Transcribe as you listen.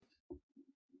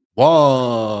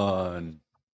1.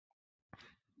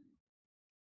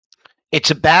 It's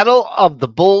a battle of the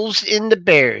Bulls and the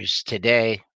Bears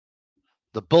today.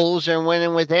 The Bulls are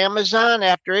winning with Amazon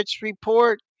after its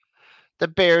report. The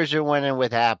Bears are winning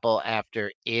with Apple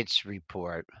after its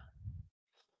report.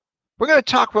 We're going to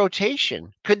talk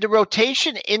rotation. Could the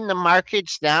rotation in the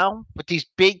markets now, with these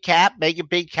big cap, mega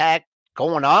big cap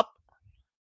going up,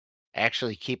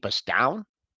 actually keep us down?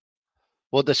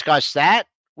 We'll discuss that.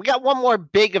 We got one more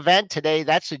big event today.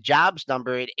 That's the jobs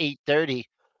number at 8:30.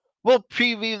 We'll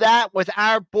preview that with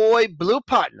our boy Blue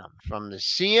Putnam from the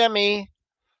CME.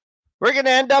 We're going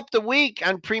to end up the week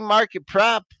on pre-market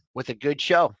prep with a good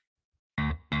show.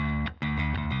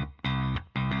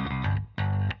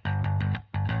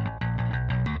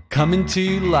 Coming to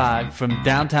you live from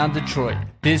downtown Detroit,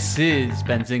 this is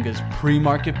Benzinga's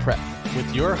Pre-Market Prep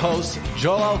with your hosts,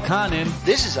 Joel Elkanin.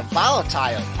 This is a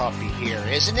volatile puppy here,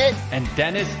 isn't it? And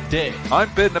Dennis Dick.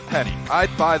 I'm bidding a penny.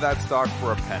 I'd buy that stock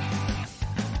for a penny.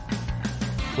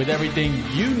 With everything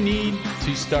you need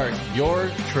to start your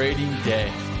trading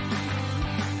day.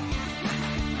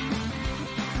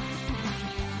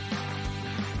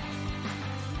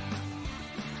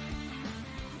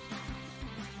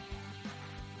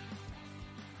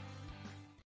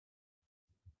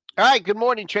 All right, good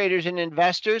morning, traders and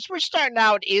investors. We're starting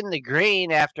out in the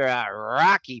green after a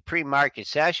rocky pre-market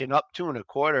session, up 2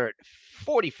 1/4 at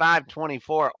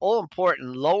 45.24. All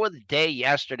important low of the day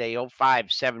yesterday,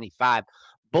 05.75.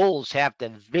 Bulls have to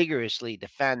vigorously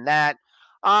defend that.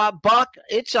 Buck,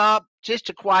 it's up,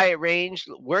 just a quiet range,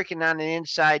 working on an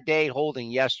inside day, holding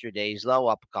yesterday's low,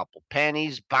 up a couple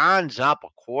pennies. Bonds up a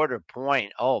 1/4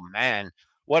 point. Oh, man.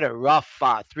 What a rough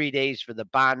 3 days for the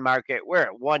bond market. We're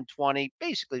at 120,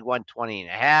 basically 120 and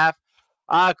a half.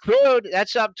 Crude,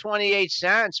 that's up 28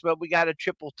 cents, but we got a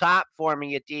triple top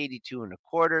forming at the 82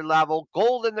 1/4 level.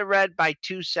 Gold in the red by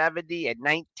 270 at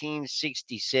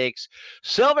 1966.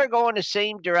 Silver going the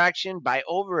same direction by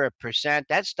over 1%.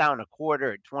 That's down a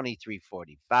 1/4 at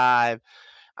 23.45.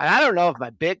 And I don't know if my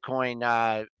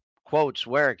Bitcoin quotes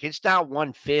work. It's down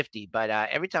 150, but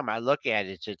every time I look at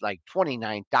it, it's at like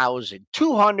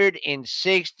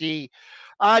 29,260.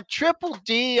 Triple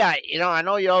D, I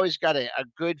know you always got a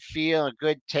good feel, a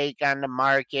good take on the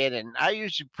market, and I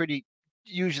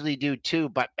usually do too.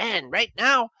 But man, right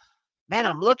now,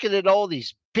 I'm looking at all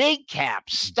these big cap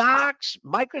stocks.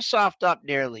 Microsoft up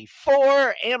nearly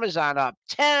 4, Amazon up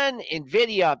 10,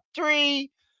 Nvidia up 3,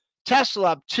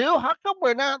 Tesla up 2. How come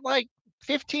we're not like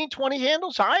 15, 20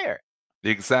 handles higher? The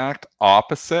exact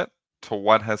opposite to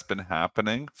what has been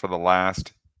happening for the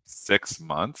last 6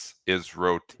 months is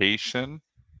rotation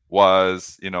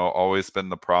was, always been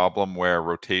the problem where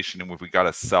rotation, and if we got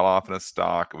a sell off in a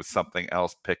stock, it was something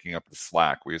else picking up the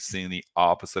slack. We're seeing the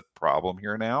opposite problem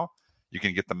here now. You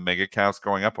can get the mega caps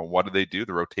going up, and what do?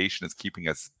 The rotation is keeping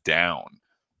us down.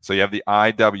 So you have the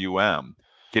IWM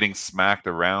getting smacked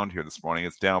around here this morning.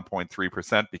 It's down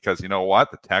 0.3% because you know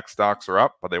what? The tech stocks are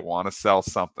up, but they want to sell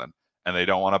something, and they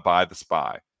don't want to buy the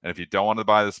SPY. And if you don't want to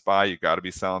buy the SPY, you got to be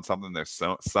selling something. They're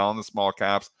selling the small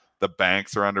caps. The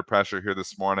banks are under pressure here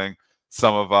this morning.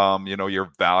 Some of your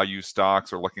value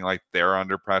stocks are looking like they're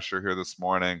under pressure here this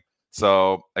morning.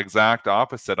 So exact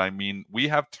opposite. I mean, we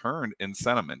have turned in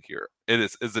sentiment here.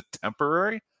 Is it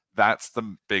temporary? That's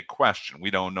the big question.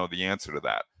 We don't know the answer to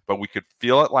that, but we could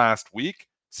feel it last week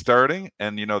starting,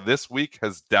 and this week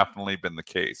has definitely been the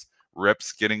case.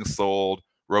 Rips getting sold,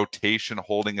 rotation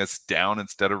holding us down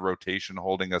instead of rotation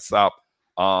holding us up.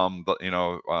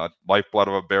 Lifeblood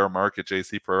of a bear market,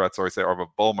 JC Perretz always say, or of a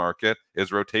bull market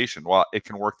is rotation. Well, it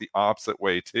can work the opposite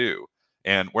way too.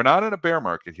 And we're not in a bear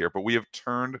market here, but we have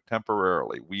turned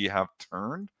temporarily. We have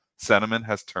turned. Sentiment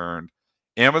has turned.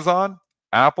 Amazon,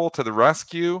 Apple to the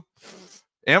rescue.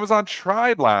 Amazon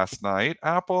tried last night.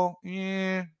 Apple,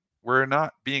 we're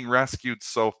not being rescued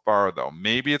so far, though.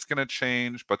 Maybe it's going to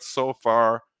change, but so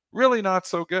far, really not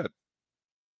so good.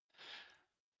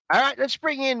 All right, let's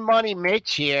bring in Money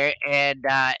Mitch here. And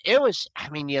you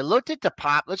looked at the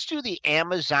pop. Let's do the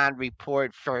Amazon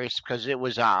report first because it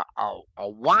was a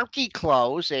wonky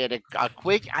close. They had a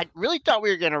quick, I really thought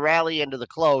we were going to rally into the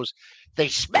close. They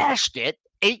smashed it,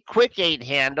 8 quick 8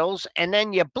 handles, and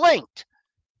then you blinked.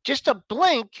 Just a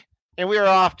blink, and we were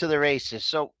off to the races.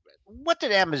 So what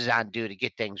did Amazon do to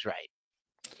get things right?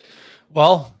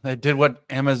 Well, they did what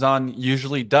Amazon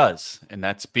usually does, and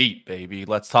that's beat, baby.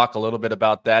 Let's talk a little bit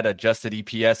about that. Adjusted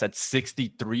EPS at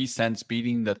 63 cents,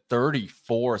 beating the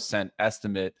 34-cent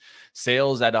estimate.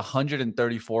 Sales at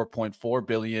 134.4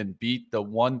 billion, beat the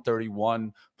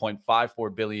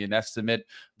 131.54 billion estimate.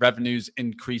 Revenues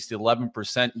increased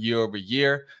 11% year over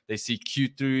year. They see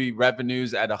Q3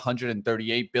 revenues at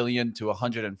 138 billion to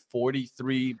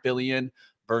 143 billion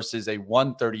versus a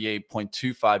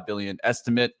 138.25 billion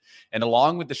estimate. And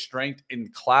along with the strength in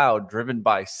cloud driven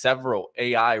by several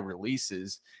AI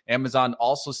releases, Amazon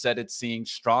also said it's seeing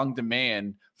strong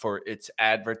demand for its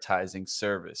advertising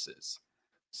services.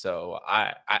 So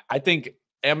I think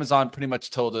Amazon pretty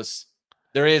much told us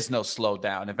there is no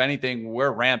slowdown. If anything,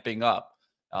 we're ramping up.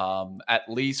 At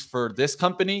least for this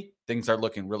company, things are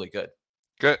looking really good.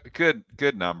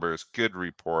 Good numbers, good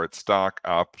report. Stock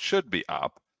up, should be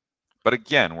up. But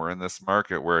again, we're in this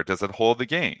market where does it hold the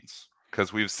gains?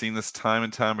 Because we've seen this time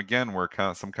and time again where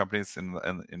some companies,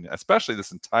 in especially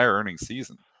this entire earnings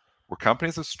season, where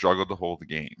companies have struggled to hold the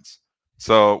gains.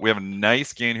 So we have a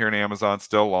nice gain here in Amazon,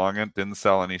 still long it. Didn't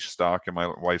sell any stock in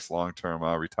my wife's long-term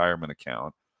retirement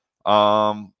account.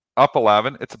 Up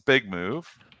 11. It's a big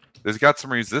move. There's got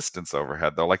some resistance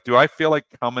overhead though. Like, do I feel like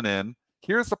coming in?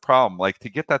 Here's the problem. Like, to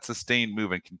get that sustained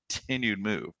move and continued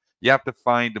move, you have to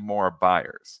find more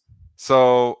buyers.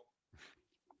 So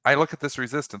I look at this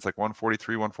resistance like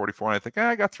 143, 144, and I think,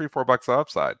 I got $3-4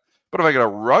 upside. But if I get a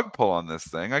rug pull on this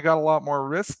thing, I got a lot more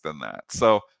risk than that.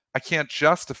 So I can't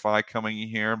justify coming in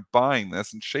here and buying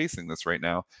this and chasing this right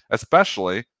now,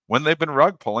 especially when they've been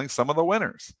rug pulling some of the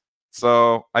winners.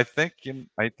 So I think,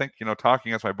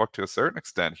 talking as my book to a certain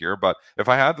extent here, but if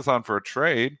I had this on for a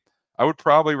trade, I would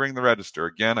probably ring the register.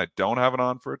 Again, I don't have it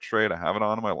on for a trade. I have it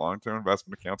on in my long-term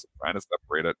investment accounts. I'm trying to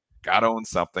separate it. Got to own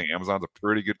something. Amazon's a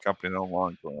pretty good company in the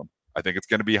long term. I think it's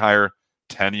going to be higher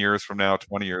 10 years from now,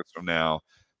 20 years from now,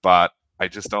 but I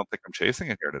just don't think I'm chasing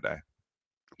it here today.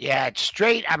 Yeah, it's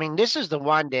straight. I mean, this is the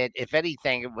one that, if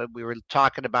anything, when we were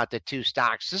talking about the two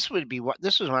stocks, this would be what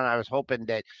this was when I was hoping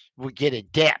that we'd get a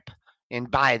dip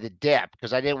and buy the dip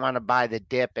because I didn't want to buy the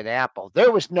dip in Apple.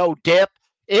 There was no dip.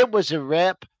 It was a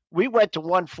rip. We went to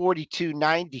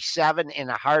 142.97 in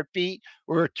a heartbeat.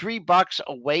 We're $3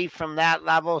 away from that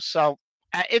level. So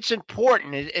it's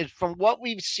important. It's from what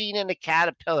we've seen in the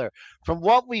Caterpillar, from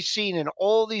what we've seen in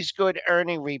all these good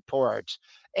earning reports,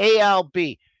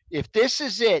 ALB. If this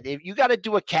is it, if you got to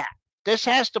do a cat, this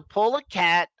has to pull a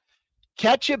cat,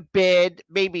 catch a bid,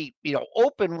 maybe,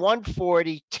 open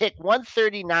 140, tick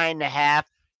 139.5,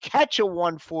 catch a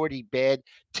 140 bid,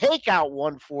 take out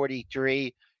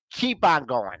 143, keep on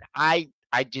going. I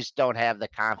just don't have the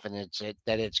confidence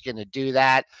that it's going to do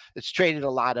that. It's traded a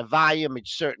lot of volume. It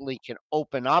certainly can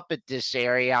open up at this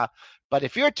area. But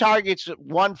if your target's at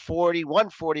 140,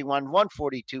 141,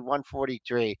 142,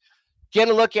 143, get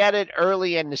a look at it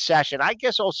early in the session. I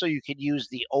guess also you could use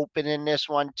the open in this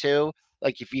one too.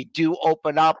 Like if you do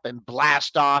open up and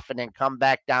blast off and then come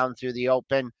back down through the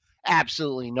open,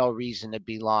 absolutely no reason to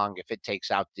be long if it takes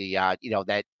out the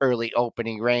that early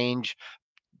opening range.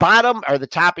 Bottom or the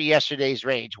top of yesterday's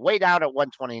range, way down at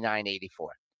 129.84.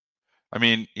 I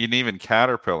mean, and even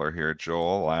Caterpillar here,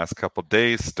 Joel, last couple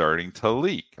days starting to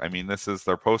leak. I mean, this is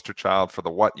their poster child for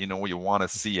the what you want to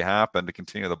see happen to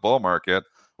continue the bull market.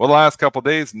 Well, the last couple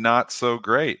days, not so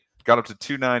great. Got up to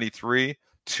 293,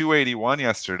 281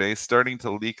 yesterday, starting to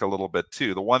leak a little bit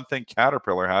too. The one thing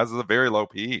Caterpillar has is a very low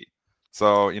PE.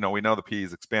 So, we know the PE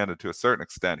is expanded to a certain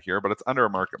extent here, but it's under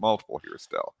a market multiple here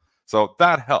still. So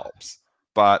that helps.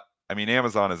 But I mean,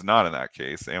 Amazon is not in that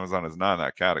case. Amazon is not in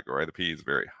that category. The PE is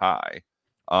very high.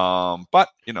 But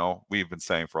we've been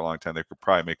saying for a long time they could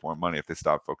probably make more money if they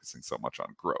stop focusing so much on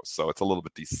growth. So it's a little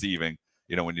bit deceiving,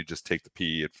 when you just take the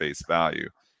PE at face value.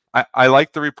 I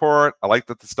like the report. I like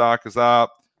that the stock is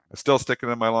up. I'm still sticking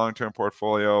in my long-term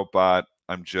portfolio, but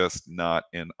I'm just not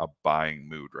in a buying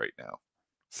mood right now.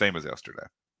 Same as yesterday.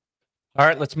 All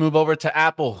right, let's move over to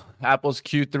Apple. Apple's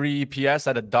Q3 EPS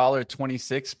at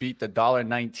 $1.26 beat the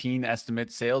 $1.19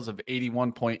 estimate. Sales of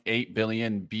 $81.8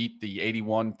 billion beat the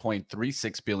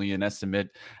 $81.36 billion estimate.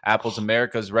 Apple's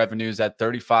Americas revenues at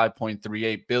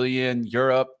 $35.38 billion.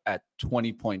 Europe at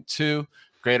 $20.2.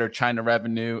 Greater China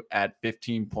revenue at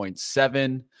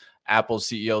 $15.7. Apple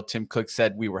CEO Tim Cook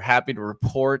said, "We were happy to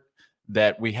report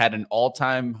that we had an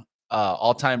all-time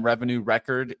revenue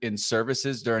record in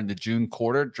services during the June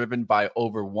quarter, driven by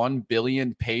over 1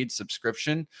 billion paid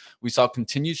subscription. We saw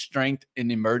continued strength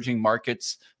in emerging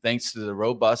markets thanks to the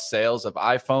robust sales of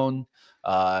iPhone."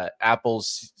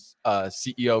 Apple's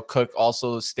CEO Cook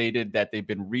also stated that they've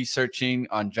been researching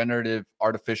on generative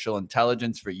artificial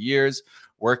intelligence for years.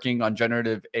 working on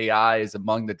generative AI is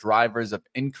among the drivers of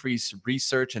increased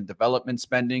research and development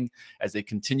spending as they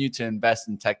continue to invest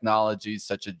in technologies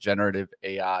such as generative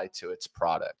AI to its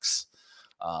products.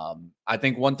 I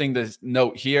think one thing to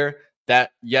note here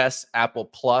that yes, Apple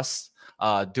Plus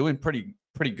doing pretty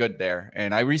good there.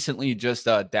 And I recently just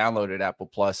downloaded Apple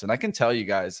Plus, and I can tell you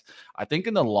guys, I think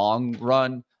in the long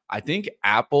run, I think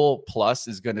Apple Plus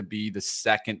is going to be the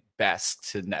second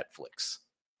best to Netflix.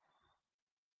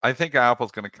 I think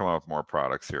Apple's going to come up with more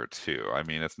products here too. I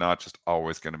mean, it's not just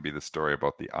always going to be the story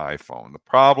about the iPhone. The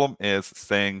problem is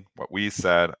saying what we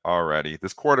said already.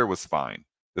 This quarter was fine.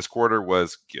 This quarter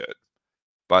was good.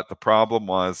 But the problem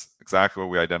was exactly what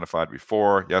we identified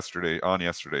before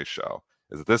yesterday's show,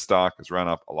 is that this stock has run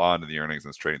up a lot into the earnings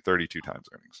and it's trading 32 times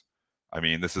earnings. I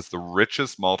mean, this is the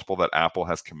richest multiple that Apple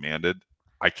has commanded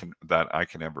that I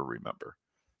can ever remember.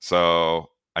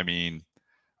 So, I mean,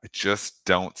 I just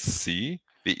don't see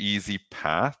the easy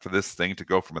path for this thing to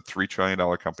go from a $3 trillion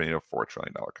company to a $4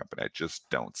 trillion company. I just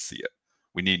don't see it.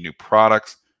 We need new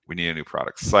products. We need a new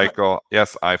product cycle.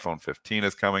 Yes, iPhone 15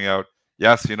 is coming out.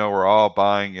 Yes, we're all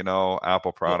buying,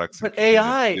 Apple products. But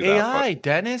AI,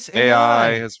 Dennis,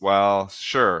 AI as well.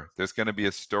 Sure, there's going to be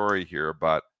a story here,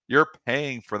 but you're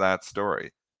paying for that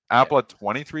story. Apple at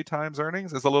 23 times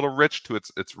earnings is a little rich to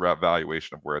its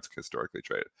valuation of where it's historically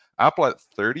traded. Apple at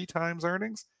 30 times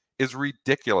earnings is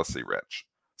ridiculously rich.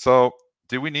 So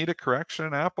do we need a correction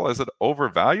in Apple? Is it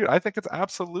overvalued? I think it's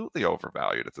absolutely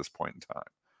overvalued at this point in time.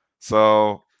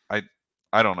 So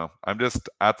I don't know. I'm just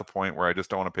at the point where I just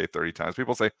don't want to pay 30 times.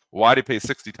 People say, why do you pay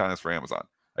 60 times for Amazon?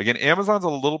 Again, Amazon's a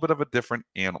little bit of a different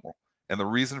animal. And the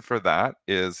reason for that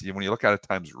is when you look at it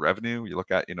times revenue, you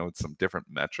look at, some different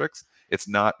metrics, it's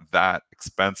not that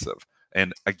expensive.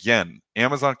 And again,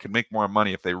 Amazon can make more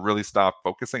money if they really stop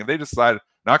focusing. If they decide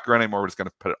not growing anymore, we're just going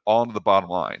to put it all into the bottom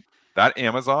line. That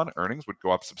Amazon earnings would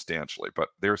go up substantially, but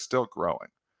they're still growing.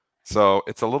 So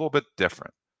it's a little bit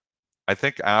different. I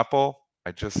think Apple,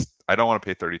 I don't want to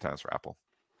pay 30 times for Apple.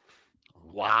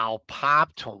 Wow,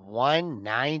 popped to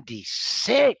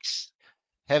 196.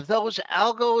 Have those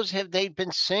algos, have they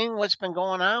been seeing what's been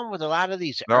going on with a lot of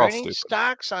these earnings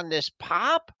stocks on this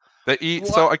pop?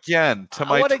 So again, to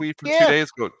my tweet from 2 days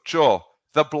ago, Joel,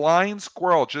 the blind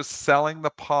squirrel just selling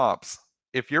the pops.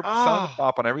 If you're selling the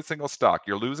pop on every single stock,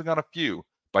 you're losing on a few,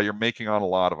 but you're making on a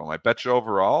lot of them. I bet you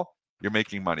overall, you're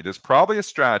making money. There's probably a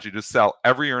strategy to sell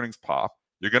every earnings pop.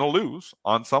 You're going to lose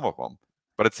on some of them,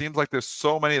 but it seems like there's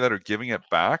so many that are giving it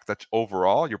back that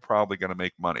overall you're probably going to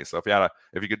make money. So if you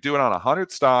could do it on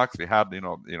 100 stocks, if you had,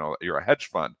 you're a hedge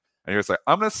fund and you're just like,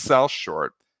 I'm going to sell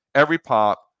short every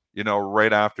pop,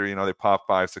 right after, they pop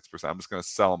 5-6%, I'm just going to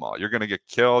sell them all. You're going to get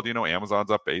killed.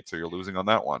 Amazon's up 8, so you're losing on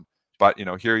that one. But,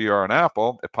 here you are on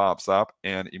Apple, it pops up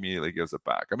and immediately gives it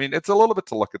back. I mean, it's a little bit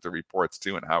to look at the reports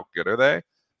too and how good are they.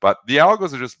 But the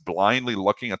algos are just blindly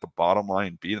looking at the bottom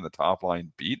line beat and the top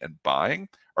line beat and buying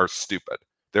are stupid.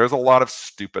 There's a lot of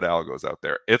stupid algos out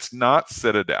there. It's not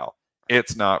Citadel.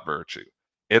 It's not Virtue.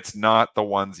 It's not the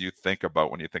ones you think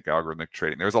about when you think algorithmic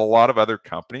trading. There's a lot of other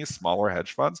companies, smaller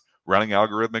hedge funds, running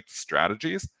algorithmic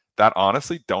strategies that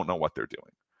honestly don't know what they're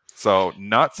doing. So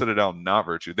not Citadel, not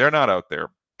Virtue. They're not out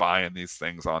there buying these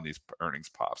things on these earnings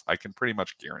pops. I can pretty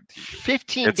much guarantee you.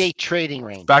 15-day trading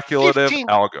range. Speculative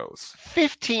algos.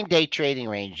 15-day trading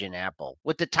range in Apple,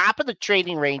 with the top of the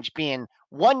trading range being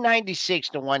 196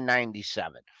 to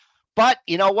 197. But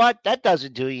you know what? That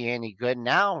doesn't do you any good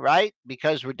now, right?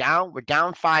 Because we're down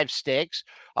 5 sticks.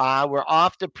 We're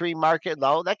off the pre-market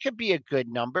low. That could be a good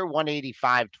number,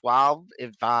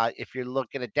 185.12. If you're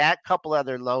looking at that, couple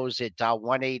other lows at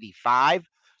 185.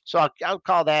 So I'll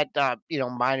call that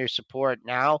minor support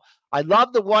now. I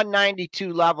love the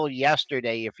 192 level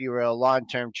yesterday if you were a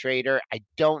long-term trader. I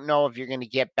don't know if you're going to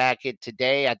get back it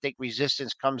today. I think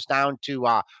resistance comes down to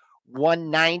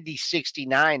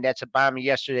 190.69. That's a bottom of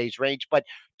yesterday's range. But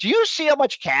do you see how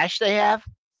much cash they have?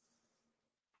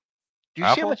 Do you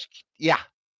Apple? see how much? Yeah.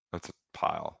 That's a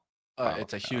pile.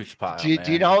 It's a huge pile. Do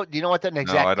you know what the exact number is?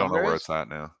 No, I don't know where it's at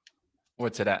now.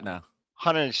 What's it at now?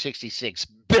 166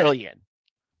 billion.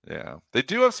 Yeah, they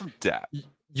do have some debt. They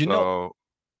do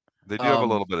have a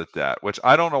little bit of debt, which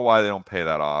I don't know why they don't pay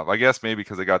that off. I guess maybe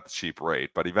because they got the cheap rate,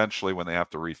 but eventually when they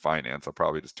have to refinance, they'll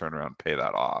probably just turn around and pay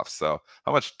that off. So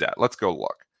how much debt? Let's go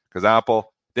look. Because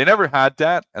Apple, they never had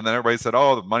debt, and then everybody said,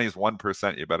 oh, the money's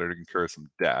 1%, you better incur some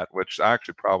debt, which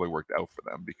actually probably worked out for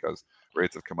them because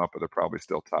rates have come up, but they're probably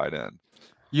still tied in.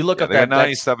 You look at that. They got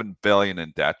 $97 billion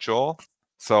in debt, Joel.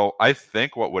 So I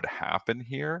think what would happen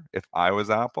here if I was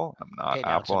Apple, I'm not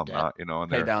Apple, I'm not, in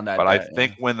there. But I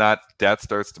think when that debt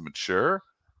starts to mature,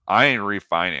 I ain't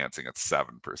refinancing at 7%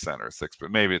 or 6%.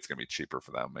 Maybe it's going to be cheaper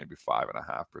for them, maybe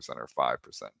 5.5% or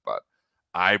 5%. But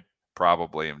I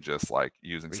probably am just like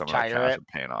using some of that cash and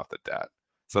paying off the debt.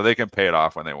 So they can pay it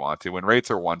off when they want to. When rates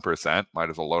are 1%, might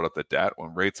as well load up the debt.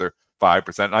 When rates are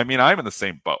 5%, I mean, I'm in the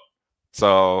same boat.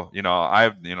 So,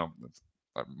 I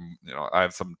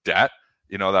have some debt,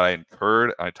 that I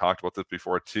incurred. I talked about this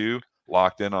before too.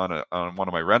 Locked in on one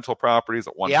of my rental properties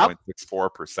at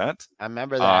 1.64%. I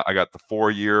remember that. I got the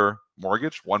 4-year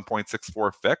mortgage,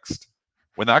 1.64 fixed.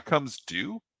 When that comes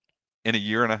due in a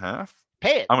year and a half,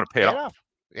 pay it. I'm going to pay it off.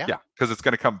 Yeah, because it's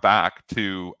going to come back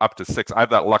to up to 6. I have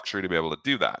that luxury to be able to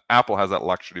do that. Apple has that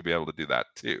luxury to be able to do that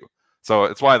too. So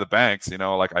it's why the banks,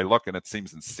 like I look and it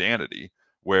seems insanity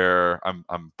where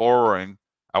I'm borrowing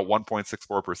at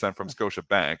 1.64% from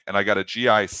Scotiabank, and I got a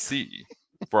GIC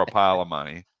for a pile of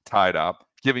money tied up,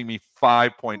 giving me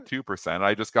 5.2%.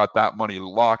 I just got that money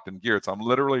locked and geared. So I'm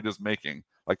literally just making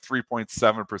like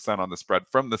 3.7% on the spread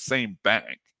from the same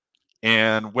bank.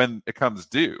 And when it comes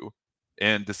due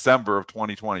in December of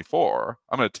 2024,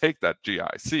 I'm going to take that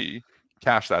GIC,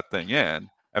 cash that thing in,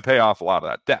 and pay off a lot of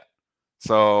that debt.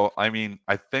 So, I mean,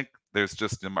 I think there's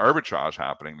just some arbitrage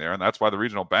happening there. And that's why the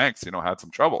regional banks, had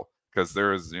some trouble because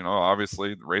there's,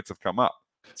 obviously the rates have come up.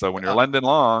 So when you're lending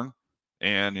long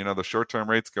and, the short-term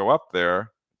rates go up there,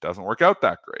 it doesn't work out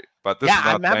that great. But this is not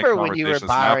I remember when you were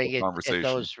borrowing at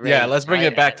those rates. Yeah, let's bring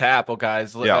it back to Apple,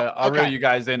 guys. I'll reel you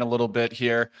guys in a little bit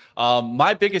here.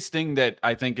 My biggest thing that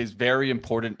I think is very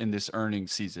important in this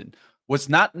earnings season was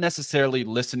not necessarily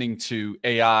listening to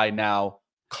AI now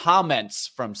comments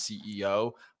from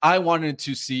CEO. I wanted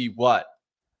to see what?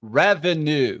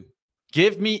 Revenue.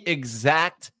 Give me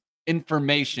exact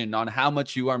information on how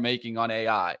much you are making on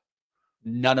AI.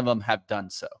 None of them have done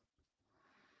so.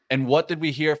 And what did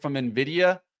we hear from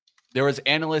NVIDIA? There was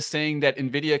analysts saying that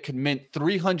NVIDIA could mint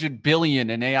 $300 billion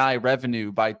in AI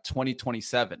revenue by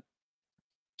 2027.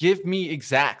 Give me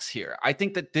exacts here. I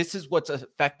think that this is what's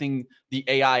affecting the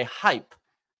AI hype.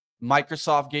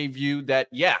 Microsoft gave you that,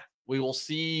 we will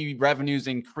see revenues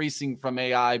increasing from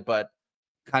AI, but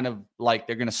kind of like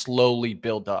they're going to slowly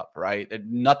build up, right?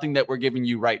 Nothing that we're giving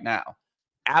you right now.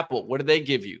 Apple, what do they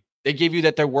give you? They give you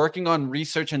that they're working on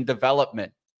research and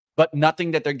development, but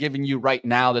nothing that they're giving you right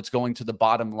now that's going to the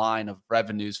bottom line of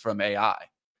revenues from AI.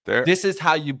 This is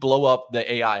how you blow up the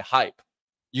AI hype.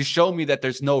 You show me that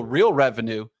there's no real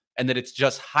revenue and that it's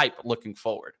just hype looking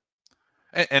forward.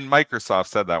 And Microsoft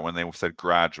said that when they said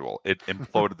gradual, it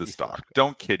imploded the stock.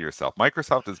 Don't kid yourself.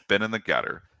 Microsoft has been in the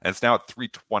gutter, and it's now at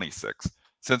 326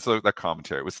 since that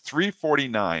commentary. It was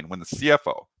 349 when the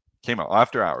CFO came out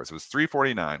after hours. It was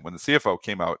 349 when the CFO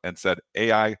came out and said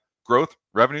AI growth,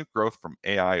 revenue growth from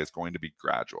AI is going to be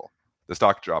gradual. The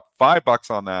stock dropped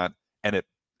 $5 on that, and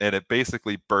it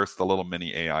basically burst the little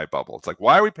mini AI bubble. It's like,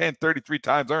 why are we paying 33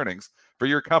 times earnings for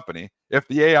your company if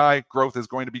the AI growth is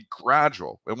going to be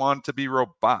gradual? We want it to be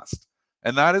robust.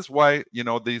 And that is why,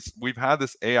 we've had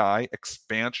this AI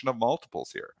expansion of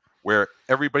multiples here where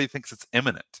everybody thinks it's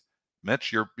imminent.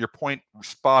 Mitch, your point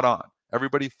spot on.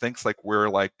 Everybody thinks like we're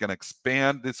like going to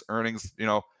expand this earnings,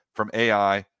 from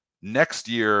AI next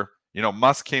year.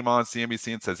 Musk came on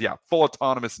CNBC and says, full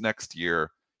autonomous next year.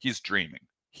 He's dreaming.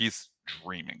 He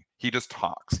just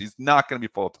talks. He's not going to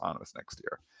be full autonomous next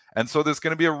year. And so there's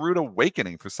going to be a rude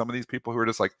awakening for some of these people who are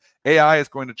just like, AI is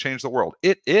going to change the world.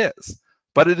 It is,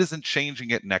 but it isn't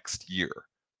changing it next year.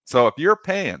 So if you're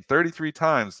paying 33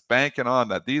 times banking on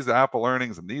that these Apple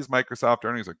earnings and these Microsoft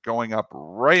earnings are going up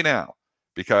right now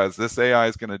because this AI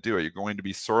is going to do it, you're going to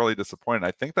be sorely disappointed.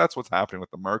 I think that's what's happening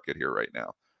with the market here right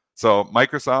now. So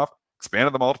Microsoft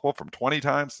expanded the multiple from 20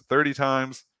 times to 30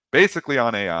 times, basically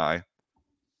on AI,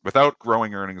 without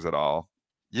growing earnings at all.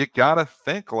 You got to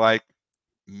think like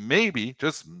maybe,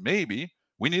 just maybe,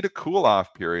 we need a cool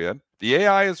off period. The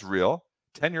AI is real.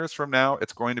 10 years from now,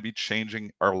 it's going to be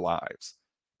changing our lives.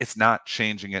 It's not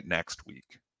changing it next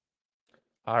week.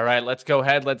 All right, let's go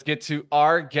ahead. Let's get to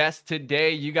our guest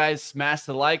today. You guys smash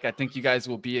the like. I think you guys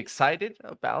will be excited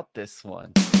about this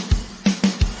one.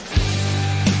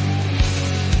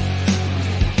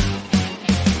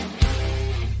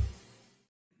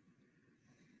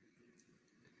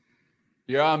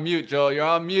 You're on mute, Joel. You're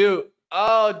on mute.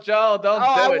 Oh, Joel, don't do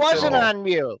it. I wasn't Joel. on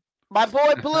mute. My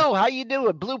boy Blue, how you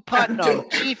doing? Blue Putnam,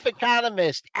 chief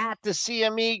economist at the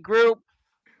CME Group.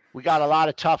 We got a lot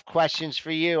of tough questions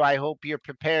for you. I hope you're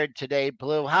prepared today,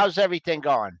 Blue. How's everything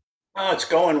going? Oh, it's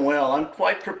going well. I'm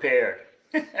quite prepared.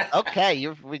 Okay,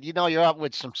 you're up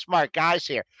with some smart guys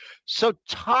here. So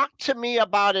talk to me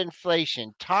about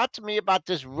inflation. Talk to me about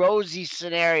this rosy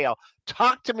scenario.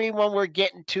 Talk to me when we're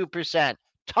getting 2%.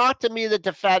 Talk to me that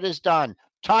the Fed is done.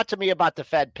 Talk to me about the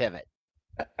Fed pivot.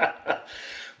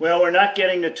 Well, we're not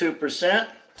getting to 2%.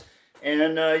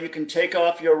 And you can take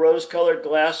off your rose-colored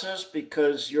glasses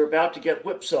because you're about to get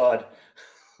whipsawed.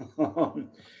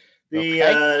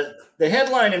 The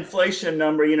headline inflation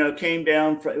number, came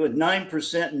down it was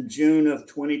 9% in June of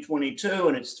 2022,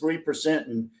 and it's 3%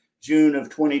 in June of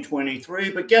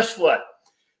 2023. But guess what?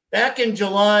 Back in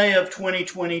July of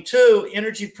 2022,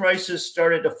 energy prices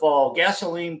started to fall.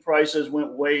 Gasoline prices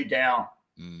went way down.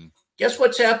 Guess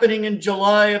what's happening in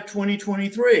July of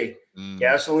 2023?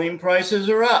 Gasoline prices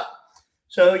are up.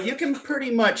 So you can pretty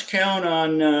much count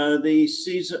on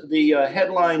the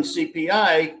headline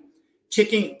CPI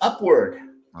ticking upward.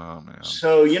 Oh man!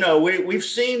 So we've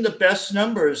seen the best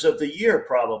numbers of the year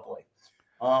probably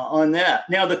on that.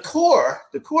 Now the core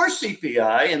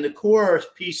CPI and the core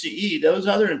PCE, those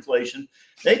other inflation,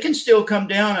 they can still come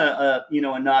down a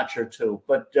notch or two.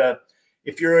 But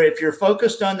if you're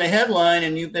focused on the headline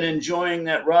and you've been enjoying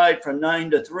that ride from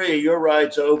 9 to 3, your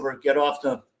ride's over. Get off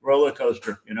the roller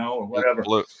coaster, or whatever.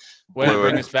 Blue,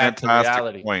 bring us back to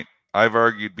reality. Point. I've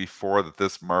argued before that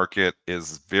this market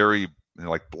is very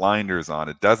like blinders on.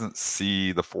 It doesn't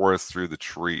see the forest through the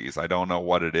trees. I don't know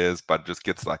what it is, but it just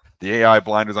gets like the AI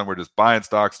blinders on. We're just buying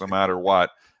stocks no matter what.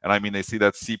 And I mean, they see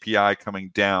that CPI coming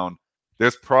down.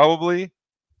 There's probably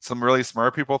some really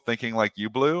smart people thinking like you,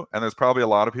 Blue, and there's probably a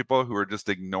lot of people who are just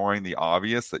ignoring the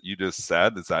obvious that you just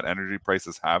said, is that energy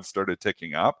prices have started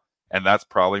ticking up. And that's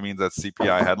probably means that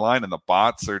CPI headline, and the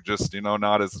bots are just,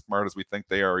 not as smart as we think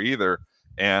they are either.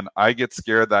 And I get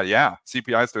scared that,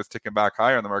 CPI starts ticking back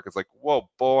higher, and the market's like, whoa,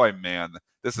 boy, man,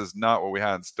 this is not what we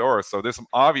had in store. So there's some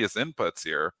obvious inputs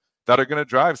here that are going to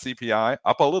drive CPI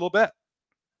up a little bit.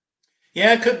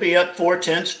 Yeah, it could be up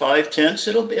 0.4,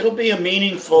 0.5. It'll be a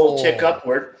meaningful tick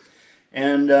upward.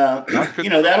 And,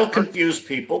 that'll confuse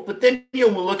people. But then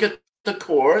you'll look at the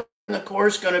core. The core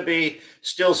is going to be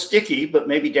still sticky, but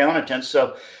maybe down 0.1.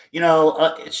 So,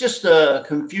 it's just a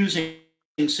confusing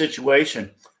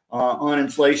situation on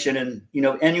inflation. And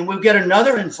we'll get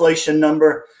another inflation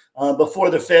number before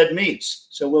the Fed meets.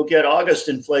 So we'll get August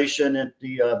inflation at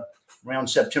the around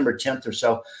September 10th or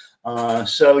so.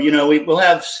 We'll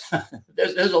have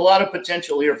there's a lot of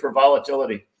potential here for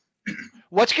volatility.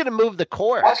 What's going to move the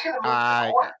core?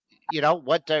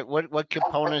 What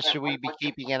components should we be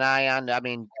keeping an eye on? I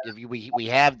mean, if we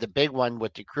have the big one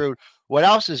with the crude, what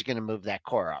else is going to move that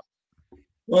core up?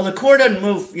 Well, the core doesn't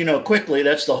move, quickly.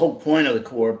 That's the whole point of the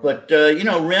core. But,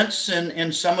 rents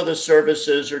and some of the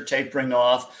services are tapering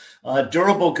off.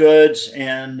 Durable goods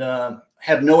and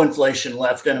have no inflation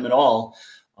left in them at all.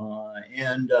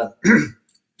 And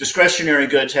discretionary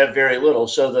goods have very little.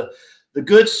 So the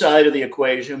goods side of the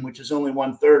equation, which is only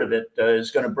 1/3 of it,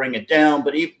 is going to bring it down.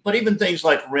 But even things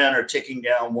like rent are ticking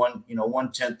down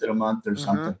 1/10 a month or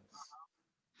something.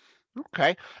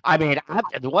 Okay. I mean,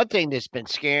 the one thing that's been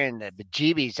scaring the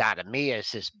bejeebies out of me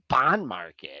is this bond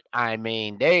market. I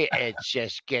mean, it's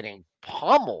just getting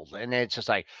pummeled, and it's just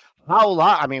like, how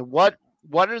long? I mean, what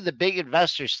are the big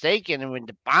investors thinking? And when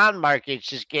the bond market's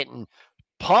just getting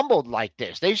pummeled like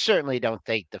this, they certainly don't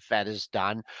think the Fed is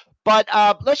done. But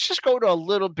let's just go to a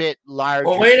little bit larger.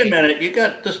 Well, wait a minute. You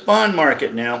got this bond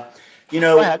market now.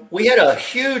 We had a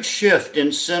huge shift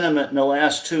in sentiment in the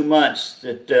last 2 months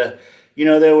that,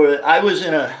 I was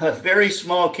in a very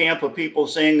small camp of people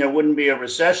saying there wouldn't be a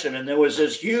recession. And there was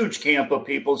this huge camp of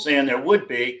people saying there would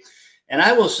be. And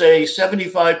I will say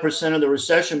 75% of the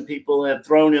recession people have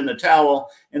thrown in the towel,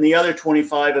 and the other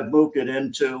 25 have moved it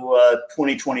into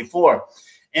 2024.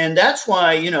 And that's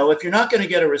why, if you're not going to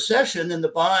get a recession, then the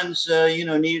bonds,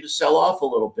 need to sell off a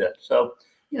little bit. So,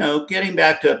 getting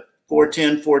back to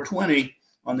 410, 420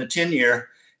 on the 10-year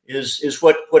is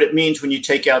what it means when you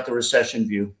take out the recession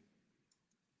view.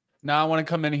 Now I want to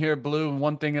come in here, Blue.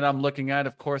 One thing that I'm looking at,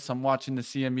 of course, I'm watching the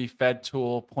CME Fed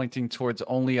tool pointing towards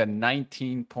only a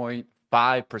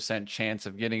 19.5% chance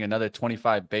of getting another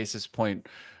 25 basis point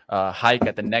hike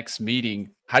at the next meeting.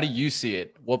 How do you see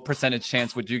it? What percentage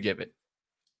chance would you give it?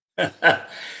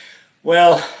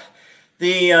 Well,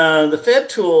 the Fed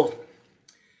tool,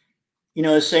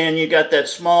 is saying you got that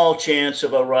small chance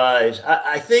of a rise.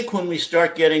 I think when we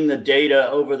start getting the data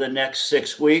over the next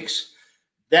 6 weeks,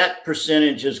 that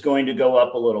percentage is going to go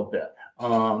up a little bit.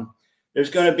 There's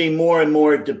going to be more and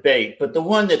more debate, but the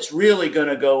one that's really going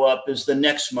to go up is the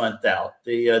next month out.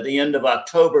 The end of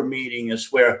October meeting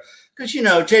is where, because,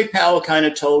 Jay Powell kind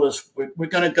of told us we're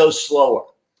going to go slower.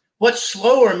 What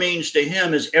slower means to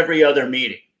him is every other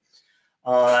meeting.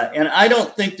 And I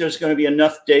don't think there's going to be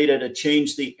enough data to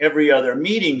change the every other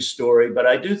meeting story, but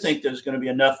I do think there's going to be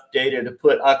enough data to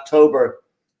put October,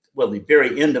 well, the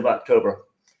very end of October,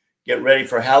 get ready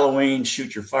for Halloween,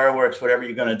 shoot your fireworks, whatever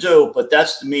you're going to do. But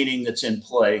that's the meeting that's in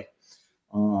play.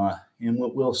 And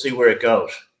we'll see where it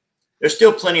goes. There's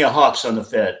still plenty of hawks on the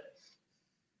Fed.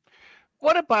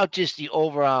 What about just the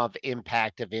overall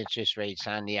impact of interest rates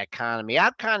on the economy?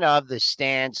 I'm kind of the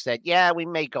stance that, yeah, we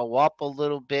may go up a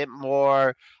little bit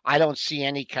more. I don't see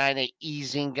any kind of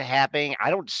easing happening.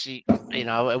 I don't see,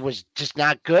 it was just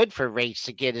not good for rates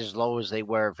to get as low as they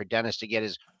were, for Dennis to get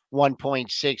his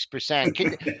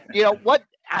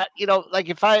 1.6%. Like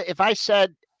if I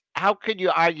said, how could you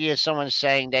argue someone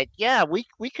saying that, yeah,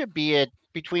 we could be at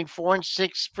between 4 and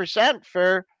 6%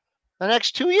 for the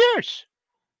next 2 years?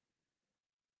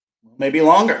 Maybe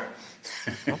longer.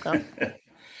 Okay.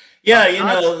 Yeah,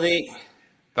 the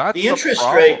interest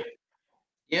rate.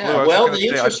 Yeah, the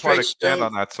interest rate stand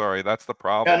on that. Sorry, that's the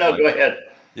problem. No, go ahead.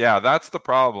 Yeah, that's the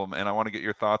problem, and I want to get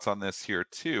your thoughts on this here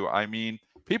too. I mean,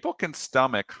 people can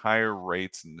stomach higher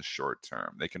rates in the short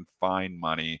term. They can find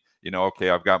money.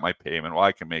 Okay, I've got my payment. Well,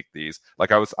 I can make these.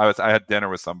 Like I had dinner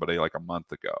with somebody like a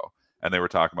month ago, and they were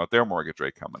talking about their mortgage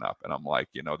rate coming up, and I'm like,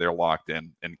 they're locked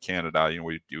in Canada.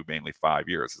 We do mainly 5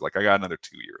 years. It's like, I got another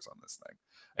 2 years on this thing,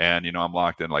 and I'm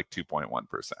locked in like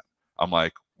 2.1%. I'm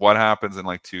like, what happens in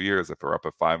like 2 years if we're up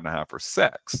at 5.5 or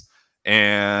 6?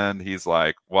 And he's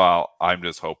like, well, I'm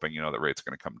just hoping, that rates are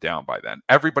going to come down by then.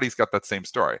 Everybody's got that same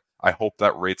story. I hope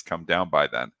that rates come down by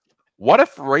then. What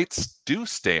if rates do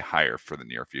stay higher for the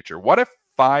near future? What if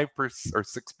 5% or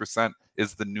 6%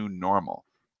 is the new normal?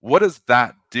 What does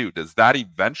that do? Does that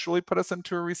eventually put us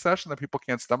into a recession that people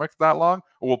can't stomach that long?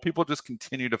 Or will people just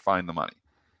continue to find the money?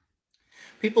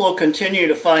 People will continue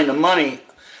to find the money.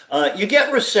 You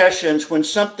get recessions when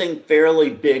something fairly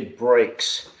big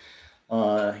breaks.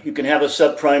 You can have a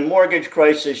subprime mortgage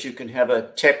crisis. You can have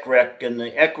a tech wreck in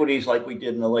the equities like we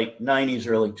did in the late 90s,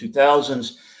 early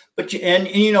 2000s. But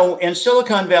and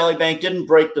Silicon Valley Bank didn't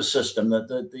break the system.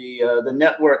 The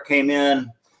network came in.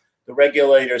 The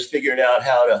regulators figured out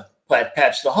how to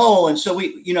patch the hole. And so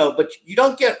but you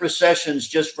don't get recessions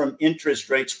just from interest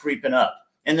rates creeping up.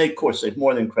 And of course, they've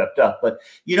more than crept up. But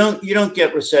you don't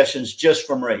get recessions just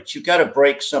from rates. You've got to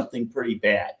break something pretty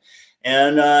bad.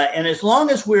 And as long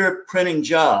as we're printing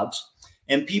jobs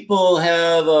and people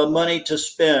have money to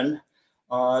spend,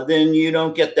 then you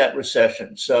don't get that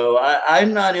recession. So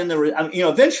I'm not in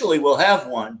eventually we'll have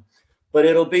one, but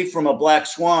it'll be from a black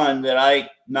swan that I'm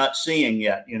not seeing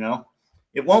yet.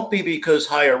 It won't be because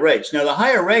higher rates. Now, the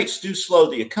higher rates do slow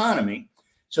the economy.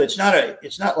 So it's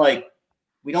not like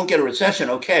we don't get a recession.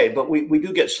 Okay. But we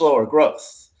do get slower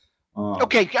growth.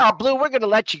 Okay, Blue, we're going to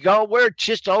let you go. We're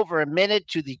just over a minute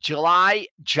to the July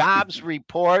jobs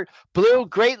report. Blue,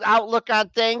 great outlook on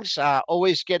things.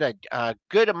 Always get a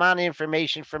good amount of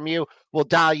information from you. We'll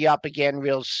dial you up again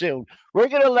real soon. We're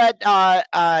going to let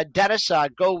Dennis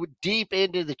go deep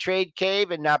into the trade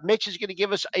cave, and Mitch is going to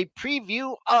give us a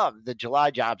preview of the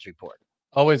July jobs report.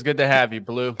 Always good to have you,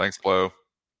 Blue. Thanks, Blue.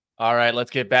 All right,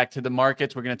 let's get back to the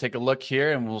markets. We're going to take a look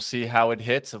here, and we'll see how it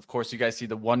hits. Of course, you guys see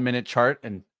the 1 minute chart,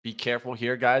 and be careful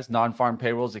here, guys. Non-farm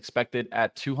payrolls expected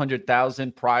at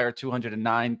 200,000, prior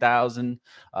 209,000.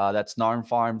 That's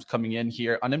non-farms coming in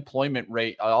here. Unemployment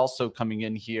rate also coming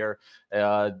in here.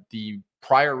 The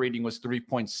prior reading was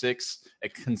 3.6. A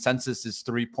consensus is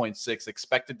 3.6.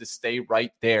 Expected to stay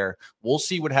right there. We'll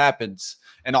see what happens.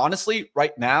 And honestly,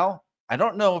 right now, I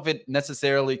don't know if it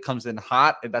necessarily comes in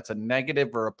hot, if that's a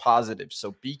negative or a positive.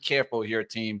 So be careful here,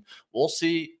 team. We'll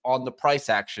see on the price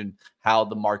action how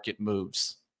the market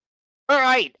moves. All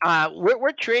right.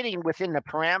 We're trading within the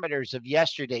parameters of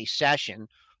yesterday's session.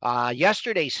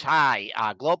 Yesterday's high,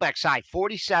 Globex high,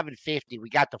 47.50. We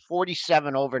got to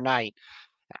 47 overnight.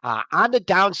 On the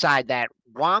downside, that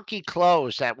wonky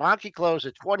close at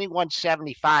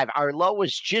 21.75. Our low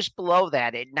was just below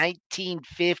that at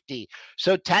 19.50.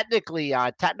 So technically,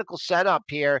 technical setup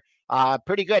here,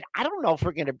 pretty good. I don't know if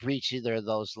we're going to breach either of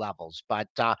those levels, but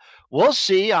we'll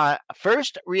see.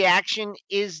 First reaction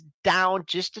is down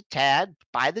just a tad.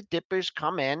 Buy the dippers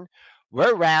come in.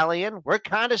 We're rallying. We're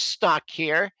kind of stuck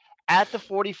here at the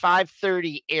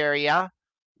 45.30 area.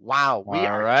 Wow, we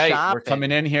are chopping. We're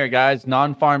coming in here, guys.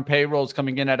 Non-farm payrolls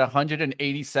coming in at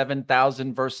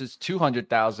 187,000 versus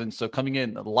 200,000. So coming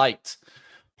in light.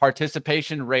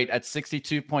 Participation rate at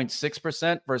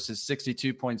 62.6% versus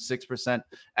 62.6%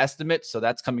 estimate. So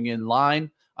that's coming in line.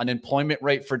 Unemployment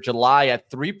rate for July at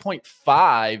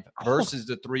 3.5 versus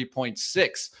the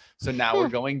 3.6. So now we're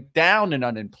going down in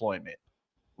unemployment.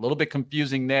 A little bit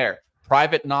confusing there.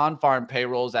 Private non-farm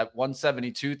payrolls at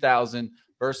 172,000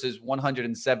 versus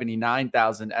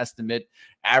 179,000 estimate.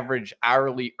 Average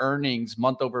hourly earnings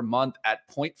month over month at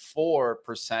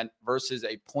 0.4% versus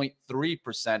a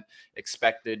 0.3%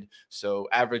 expected. So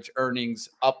average earnings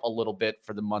up a little bit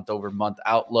for the month over month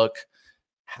outlook.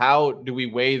 How do we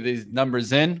weigh these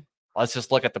numbers in? Let's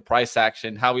just look at the price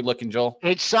action. How are we looking, Joel?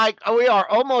 It's like we are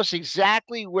almost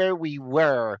exactly where we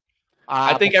were.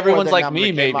 I think everyone's like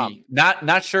me, maybe.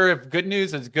 Not sure if good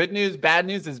news is good news, bad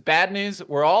news is bad news.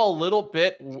 We're all a little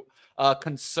bit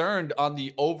concerned on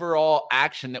the overall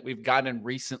action that we've gotten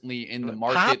recently in the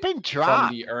market from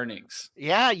the earnings.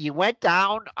 Yeah, you went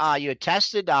down. You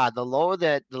tested the low of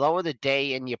the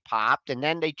day, and you popped. And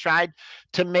then they tried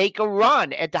to make a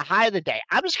run at the high of the day.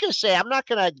 I'm just gonna say I'm not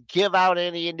gonna give out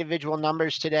any individual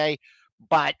numbers today,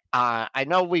 but I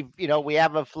know we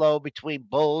have a flow between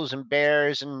bulls and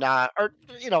bears and or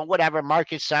whatever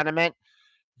market sentiment.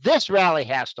 This rally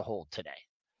has to hold today.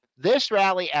 This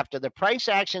rally after the price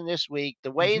action this week, the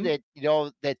way that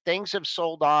that things have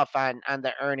sold off on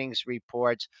the earnings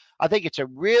reports, I think it's a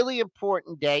really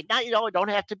important day. Not it don't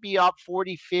have to be up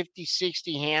 40, 50,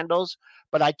 60 handles,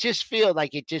 but I just feel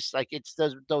like it's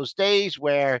those days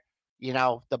where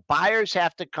the buyers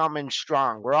have to come in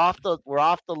strong. We're off the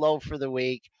low for the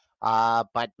week.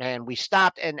 But man, we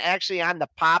stopped, and actually on the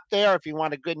pop there, if you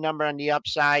want a good number on the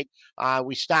upside,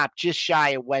 we stopped just shy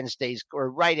of Wednesday's,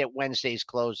 or right at Wednesday's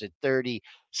close at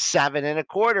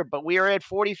 37.25. But we were at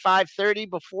 45.30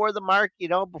 before the mark,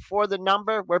 before the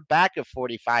number. We're back at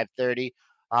 45.30.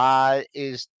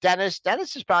 Is Dennis?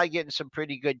 Dennis is probably getting some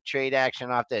pretty good trade action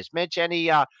off this. Mitch,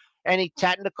 any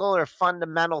technical or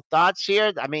fundamental thoughts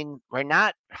here? I mean,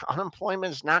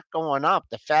 unemployment's not going up.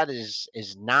 The Fed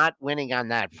is not winning on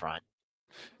that front.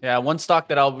 Yeah, one stock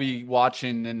that I'll be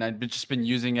watching, and I've just been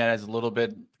using it as a little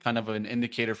bit kind of an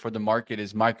indicator for the market,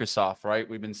 is Microsoft, right?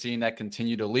 We've been seeing that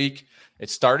continue to leak.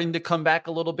 It's starting to come back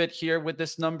a little bit here with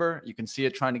this number. You can see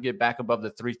it trying to get back above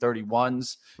the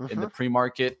 331s in the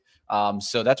pre-market.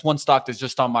 So that's one stock that's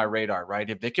just on my radar, right?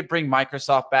 If they could bring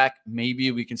Microsoft back,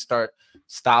 maybe we can start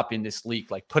stopping this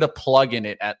leak, like put a plug in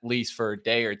it at least for a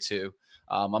day or two.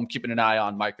 I'm keeping an eye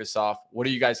on Microsoft. What are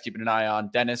you guys keeping an eye on?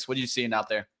 Dennis, what are you seeing out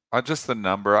there? Just the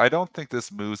number. I don't think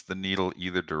this moves the needle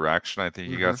either direction. I think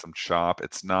you got some chop.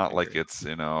 It's not like it's,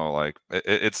 like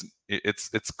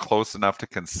it's close enough to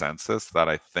consensus that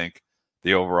I think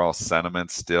the overall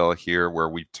sentiment still here where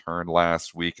we turned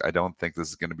last week. I don't think this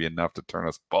is going to be enough to turn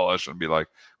us bullish and be like,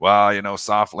 well,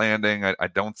 soft landing. I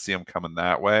don't see them coming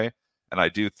that way. And I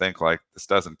do think this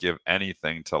doesn't give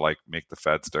anything to make the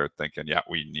Fed start thinking, yeah,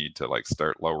 we need to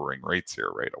start lowering rates here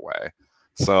right away.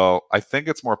 So I think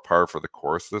it's more par for the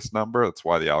course, this number. That's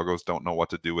why the algos don't know what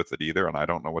to do with it either. And I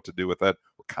don't know what to do with it.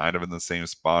 We're kind of in the same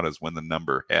spot as when the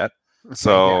number hit.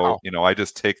 So, I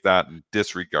just take that and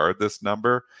disregard this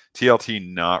number.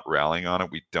 TLT not rallying on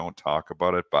it. We don't talk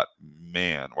about it, but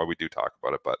man, we do talk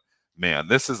about it, but man,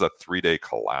 this is a 3-day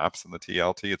collapse in the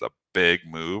TLT. It's a big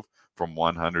move from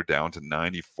 100 down to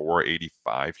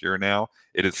 94.85 here now.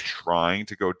 It is trying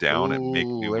to go down and make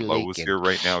new lows here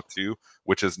right now too,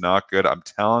 which is not good. I'm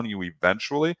telling you,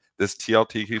 eventually this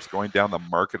TLT keeps going down. The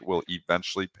market will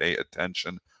eventually pay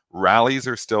attention. Rallies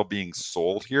are still being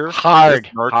sold here.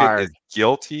 This market is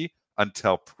guilty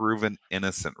until proven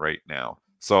innocent right now.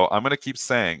 So I'm going to keep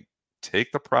saying,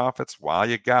 take the profits while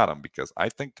you got them, because I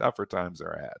think tougher times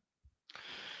are ahead.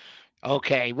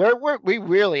 Okay, we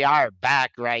really are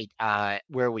back right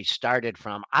where we started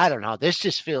from. I don't know. This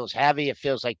just feels heavy. It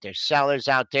feels like there's sellers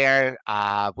out there.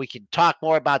 We can talk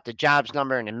more about the jobs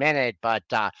number in a minute, but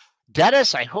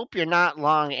Dennis, I hope you're not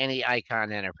long any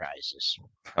Icon Enterprises.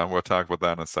 We'll talk about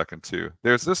that in a second too.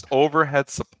 There's this overhead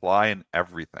supply in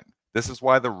everything. This is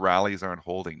why the rallies aren't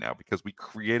holding now, because we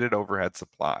created overhead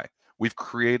supply. We've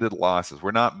created losses.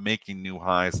 We're not making new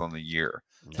highs on the year.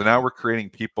 So now we're creating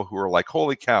people who are like,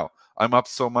 holy cow, I'm up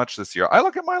so much this year. I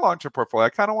look at my long-term portfolio. I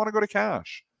kind of want to go to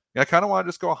cash. I kind of want to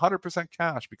just go 100%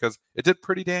 cash because it did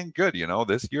pretty dang good.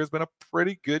 This year's been a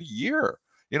pretty good year.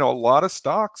 A lot of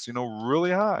stocks,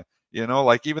 really high.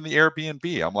 Like even the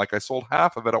Airbnb, I'm like, I sold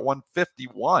half of it at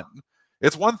 151.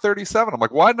 It's 137. I'm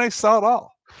like, why didn't I sell it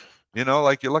all? You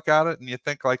look at it and you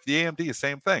think like the AMD,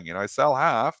 same thing. I sell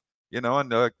half.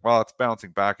 And they're like, well, it's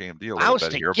bouncing back AMD a little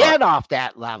bit here. Get off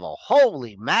that level.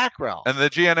 Holy mackerel. And the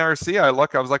GNRC, I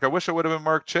was like, I wish it would have been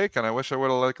Mark Chaikin. I wish I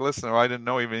would have listened. I didn't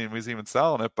know he was even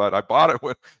selling it, but I bought it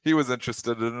when he was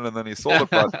interested in it, and then he sold it.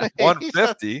 But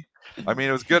 150, I mean,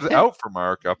 it was good out for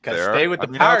Mark up there. Stay with the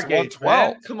power gauge,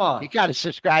 man. Come on. You got to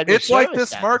subscribe to It's like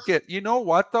this market. You know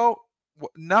what, though?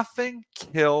 Nothing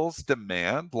kills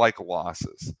demand like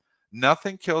losses.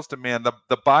 Nothing kills demand.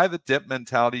 The buy the dip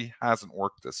mentality hasn't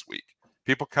worked this week.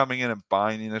 People coming in and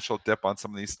buying the initial dip on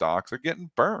some of these stocks are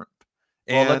getting burned.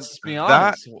 Well, And let's be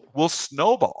honest. that will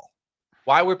snowball.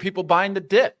 Why were people buying the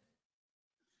dip?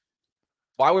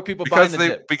 Why were people buying the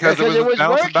dip? Because it was bouncing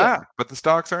working back, but the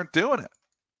stocks aren't doing it.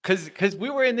 Because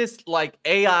we were in this like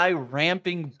AI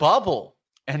ramping bubble,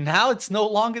 and now it's no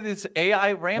longer this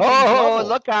AI ramping bubble. Oh,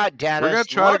 look out, Dennis. We're gonna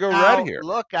try to go red here.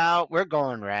 Look out. We're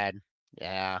going red.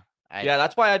 Yeah. Yeah,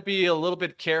 that's why I'd be a little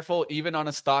bit careful, even on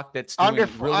a stock that's doing really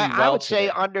well. I would say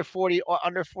today. under 40 or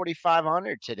under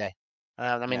 4,500 today.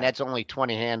 I mean, that's only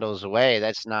 20 handles away.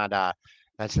 That's not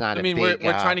I mean, we're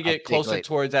trying to get closer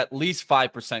towards at least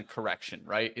 5% correction,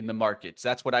 right, in the markets.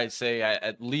 That's what I'd say.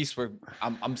 At least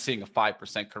I'm seeing a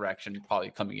 5% correction probably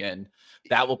coming in.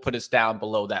 That will put us down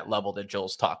below that level that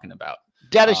Joel's talking about.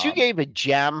 Dennis, you gave a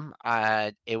gem.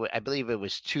 I believe it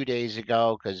was 2 days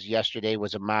ago, because yesterday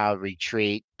was a mild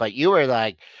retreat. But you were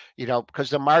like, because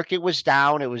the market was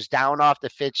down, it was down off the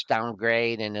Fitch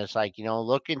downgrade, and it's like,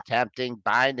 looking tempting,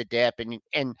 buying the dip,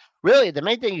 and really the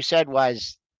main thing you said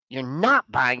was you're not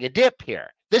buying a dip here.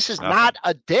 This is not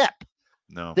a dip.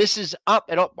 No, this is up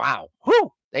and up. Wow,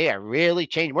 whoo! They are really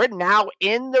changing. We're now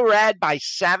in the red by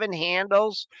 7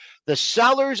 handles. The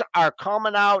sellers are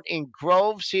coming out in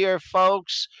groves here,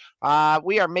 folks.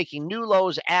 We are making new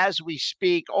lows as we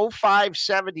speak.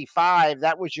 0575,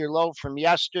 that was your low from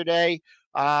yesterday.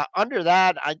 Under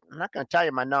that, I'm not going to tell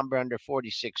you my number under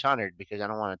 4,600 because I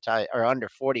don't want to tell you, or under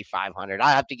 4,500.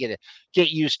 I have to get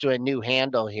used to a new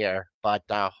handle here. But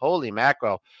holy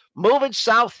mackerel, moving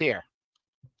south here.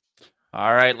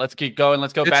 All right, let's keep going.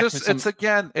 Let's go back to some.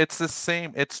 It's the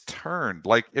same. It's turned.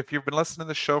 Like, if you've been listening to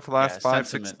the show for the last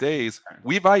 5-6 days, turned.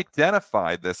 we've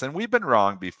identified this, and we've been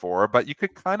wrong before, but you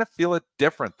could kind of feel it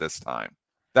different this time.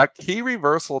 That key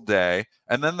reversal day,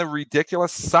 and then the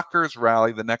ridiculous suckers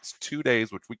rally the next 2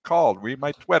 days, which we called. Read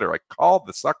my Twitter. I called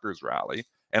the suckers rally,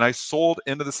 and I sold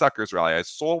into the suckers rally. I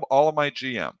sold all of my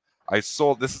GM. I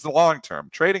sold. This is the long term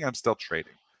trading. I'm still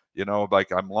trading.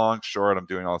 Like, I'm long, short, I'm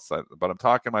doing all this stuff, but I'm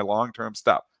talking my long-term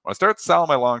stuff. When I start selling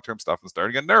my long-term stuff, I'm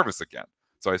starting to get nervous again.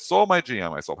 So I sold my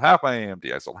GM. I sold half my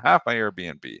AMD. I sold half my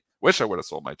Airbnb. Wish I would have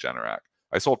sold my Generac.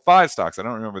 I sold 5 stocks. I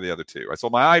don't remember the other 2. I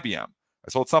sold my IBM. I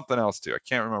sold something else too. I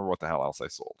can't remember what the hell else I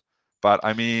sold. But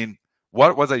I mean,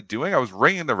 what was I doing? I was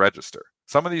ringing the register.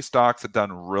 Some of these stocks had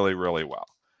done really, really well.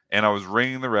 And I was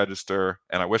ringing the register,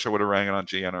 and I wish I would have rang it on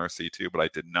GNRC too, but I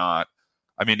did not.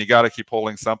 I mean, you got to keep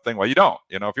holding something. Well, you don't.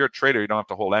 If you're a trader, you don't have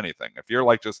to hold anything. If you're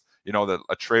like just,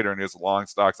 a trader and is long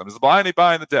stocks, I'm just blindly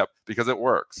buying the dip because it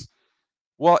works.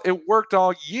 Well, it worked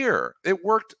all year. It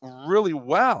worked really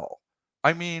well.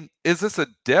 I mean, is this a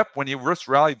dip when you risk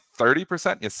rally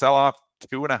 30%, you sell off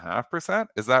 2.5%?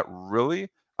 Is that really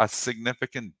a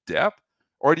significant dip?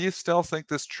 Or do you still think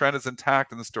this trend is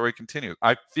intact and the story continues?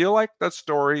 I feel like the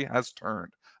story has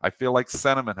turned. I feel like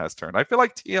sentiment has turned. I feel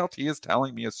like TLT is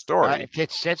telling me a story.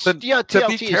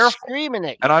 TLT is screaming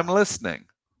at you. And I'm listening.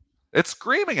 It's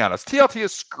screaming at us. TLT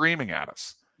is screaming at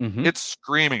us. Mm-hmm. It's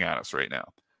screaming at us right now.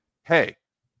 Hey,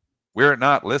 we're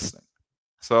not listening.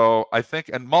 So I think,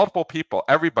 and multiple people,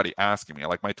 everybody asking me,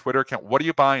 like my Twitter account, what are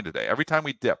you buying today? Every time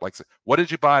we dip, like, what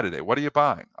did you buy today? What are you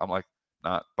buying? I'm like,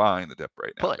 not buying the dip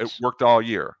right now. Puts. It worked all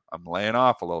year. I'm laying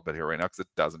off a little bit here right now because it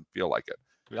doesn't feel like it.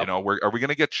 Yep. Are we going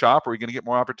to get chop? Are we going to get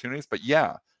more opportunities? But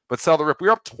yeah, but sell the rip. We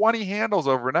were up 20 handles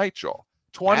overnight, Joel.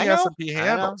 20 S&P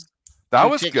handles. That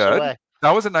was good. Away.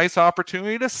 That was a nice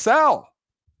opportunity to sell.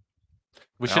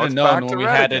 We should have known when we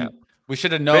had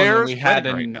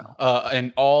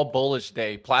an all bullish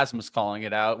day. Plasma's calling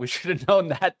it out. We should have known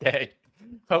that day.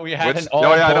 But we had an all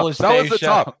bullish day. That was the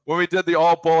top. When we did the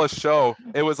all bullish show,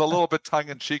 it was a little bit tongue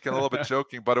in cheek and a little bit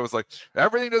joking, but it was like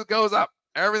everything just goes up.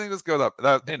 Everything just goes up.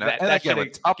 And again, when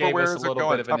Tupperware's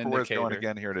going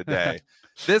again here today.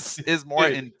 This is more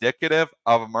indicative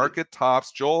of market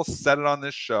tops. Joel said it on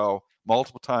this show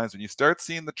multiple times. When you start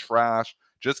seeing the trash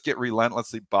just get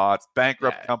relentlessly bought,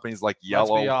 bankrupt companies like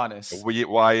Yellow, let's be honest.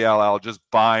 YLL, just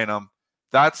buying them.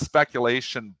 That's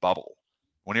speculation bubble.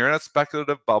 When you're in a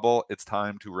speculative bubble, it's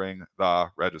time to ring the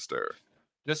register.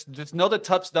 Just know that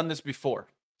Tup's done this before.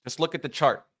 Just look at the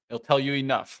chart. It'll tell you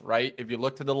enough, right? If you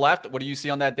look to the left, what do you see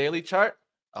on that daily chart?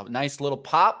 A nice little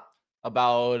pop,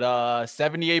 about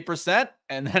 78%,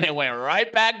 and then it went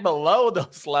right back below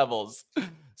those levels.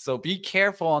 So be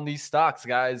careful on these stocks,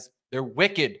 guys. They're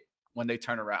wicked when they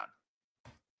turn around.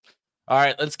 All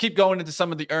right, let's keep going into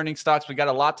some of the earning stocks. We got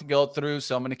a lot to go through,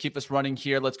 so I'm going to keep us running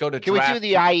here. Let's go to Can we do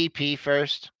the IEP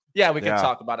first? Yeah, we can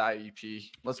talk about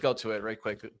IEP. Let's go to it right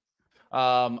quick.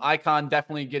 Icon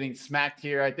definitely getting smacked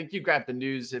here. I think you grabbed the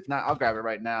news. If not, I'll grab it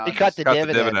right now. He cut the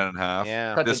dividend in half.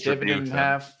 Yeah. Cut the dividend in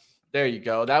half. There you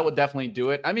go. That would definitely do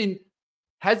it. I mean,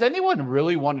 has anyone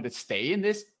really wanted to stay in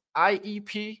this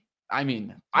IEP? I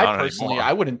mean, I Not personally, anymore.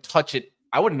 I wouldn't touch it.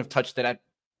 I wouldn't have touched it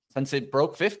since it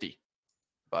broke 50.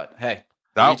 But hey,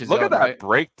 Look at that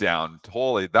breakdown.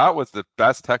 Holy, that was the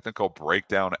best technical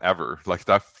breakdown ever. Like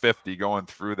that 50 going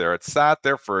through there. It sat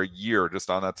there for a year just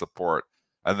on that support.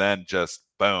 And then just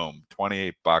boom,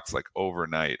 $28 like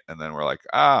overnight. And then we're like,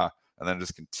 and then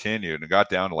just continued and got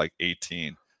down to like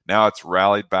 18. Now it's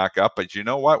rallied back up. But you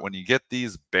know what? When you get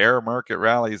these bear market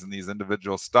rallies in these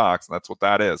individual stocks, and that's what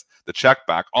that is, the check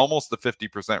back, almost the 50%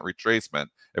 retracement.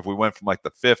 If we went from like the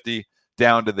 50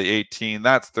 down to the 18,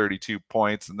 that's 32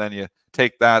 points. And then you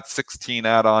take that 16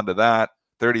 add on to that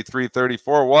 33,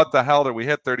 34. What the hell did we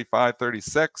hit? 35,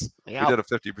 36. Yep. We did a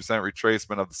 50%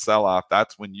 retracement of the sell-off.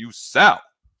 That's when you sell.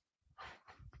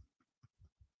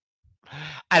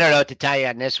 I don't know what to tell you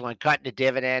on this one. Cutting the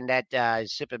dividend, that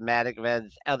is symptomatic of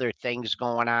other things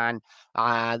going on.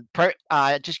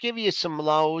 Just give you some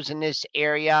lows in this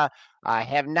area. I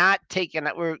have not taken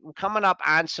it. We're coming up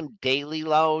on some daily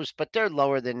lows, but they're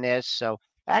lower than this. So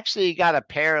actually, you got a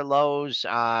pair of lows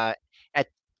at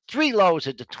 3 lows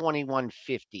at the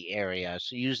 2150 area.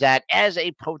 So use that as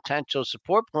a potential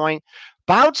support point.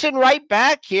 Bouncing right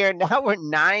back here. Now we're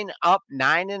 9 up,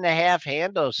 9.5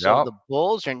 handles. So the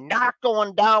Bulls are not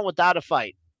going down without a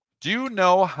fight. Do you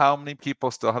know how many people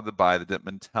still have the buy the dip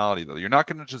mentality, though? You're not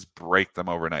going to just break them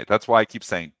overnight. That's why I keep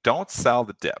saying, don't sell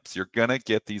the dips. You're going to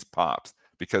get these pops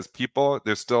because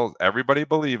there's still everybody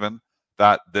believing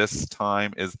that this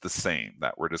time is the same,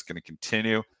 that we're just going to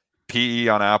continue. PE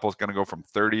on Apple is going to go from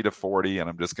 30 to 40, and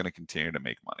I'm just going to continue to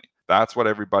make money. That's what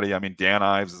everybody, Dan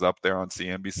Ives is up there on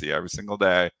CNBC every single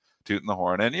day, tooting the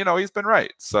horn. And, he's been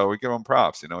right. So we give him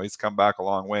props. He's come back a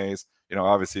long ways.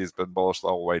 Obviously he's been bullish the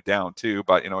whole way down too,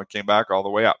 but, it came back all the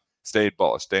way up. Stayed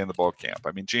bullish, stay in the bull camp.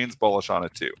 Gene's bullish on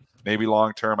it too. Maybe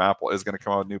long-term Apple is going to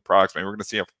come out with new products. Maybe we're going to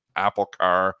see an Apple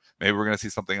car. Maybe we're going to see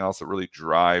something else that really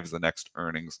drives the next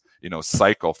earnings,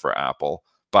 cycle for Apple.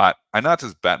 But I'm not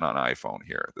just betting on iPhone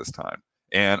here this time.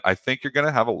 And I think you're going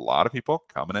to have a lot of people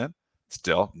coming in,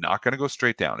 still not going to go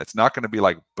straight down. It's not going to be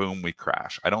like, boom, we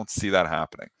crash. I don't see that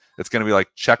happening. It's going to be like,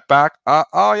 check back. Yeah,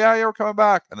 we're coming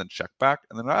back. And then check back.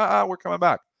 And then, we're coming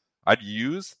back. I'd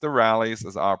use the rallies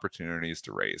as opportunities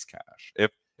to raise cash.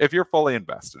 If you're fully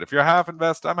invested. If you're half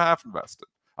invested, I'm half invested.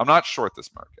 I'm not short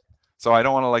this market. So I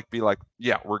don't want to be like,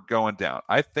 yeah, we're going down.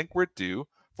 I think we're due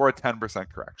for a 10%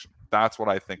 correction. That's what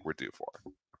I think we're due for.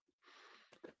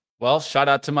 Well, shout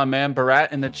out to my man Barat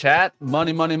in the chat.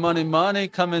 Money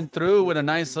coming through with a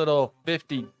nice little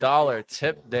 $50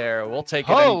 tip there. We'll take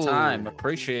it anytime.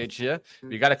 Appreciate you. If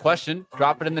you got a question,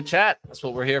 drop it in the chat. That's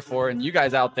what we're here for. And you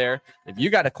guys out there, if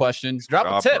you got a question, drop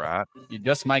a tip. Barat. You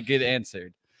just might get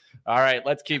answered. All right,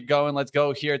 let's keep going. Let's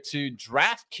go here to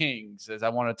DraftKings, as I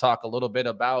want to talk a little bit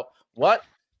about what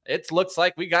it looks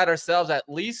like we got ourselves at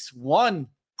least one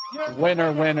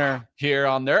winner here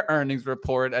on their earnings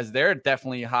report, as they're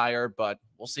definitely higher, but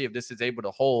we'll see if this is able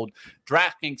to hold.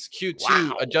 DraftKings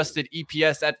Q2 adjusted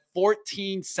EPS at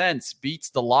 14 cents beats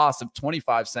the loss of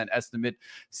 25-cent estimate.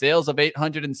 Sales of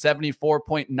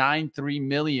 874.93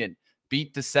 million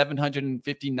beat the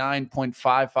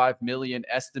 759.55 million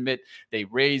estimate. They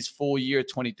raised full year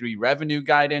 23 revenue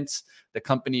guidance. The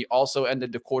company also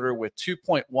ended the quarter with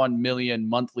 2.1 million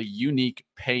monthly unique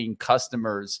paying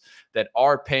customers that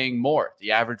are paying more.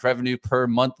 The average revenue per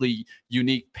monthly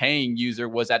unique paying user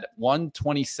was at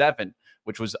 $127,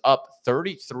 which was up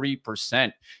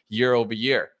 33% year over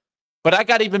year. But I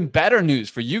got even better news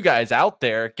for you guys out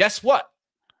there. Guess what?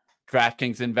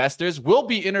 DraftKings investors will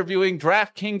be interviewing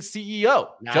DraftKings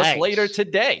CEO just later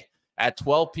today at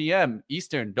 12 p.m.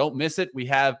 Eastern. Don't miss it. We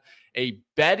have a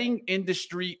betting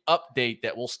industry update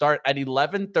that will start at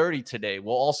 11:30 today.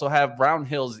 We'll also have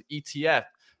Brownhill's ETF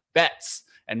bets,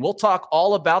 and we'll talk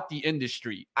all about the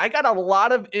industry. I got a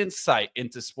lot of insight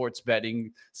into sports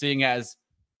betting, seeing as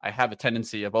I have a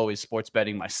tendency of always sports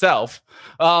betting myself.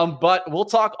 But we'll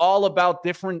talk all about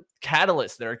different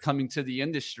catalysts that are coming to the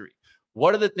industry.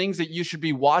 What are the things that you should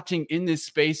be watching in this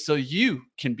space so you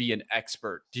can be an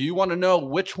expert? Do you want to know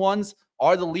which ones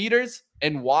are the leaders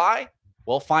and why?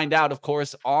 We'll find out, of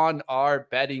course, on our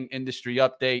betting industry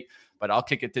update. But I'll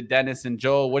kick it to Dennis and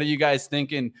Joel. What are you guys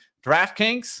thinking?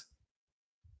 DraftKings?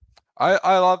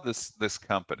 I love this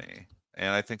company, and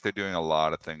I think they're doing a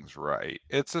lot of things right.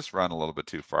 It's just run a little bit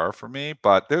too far for me,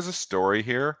 but there's a story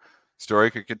here.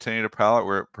 Story could continue to propel it.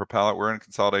 We're in a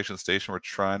consolidation station. We're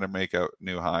trying to make out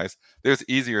new highs. There's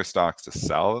easier stocks to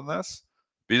sell than this.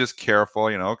 Be just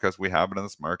careful, because we have it in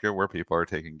this market where people are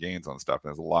taking gains on stuff.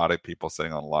 There's a lot of people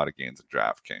sitting on a lot of gains at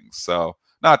DraftKings. So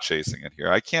not chasing it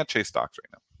here. I can't chase stocks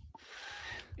right now.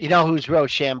 You know who's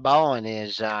Rochambeau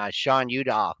is Sean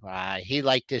Udall. He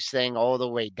liked this thing all the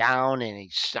way down, and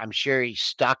I'm sure he's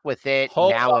stuck with it.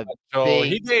 Hold Now on, a Joe. He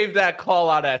big. gave that call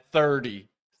out at 30.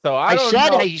 So I I don't said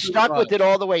know he's too stuck much. with it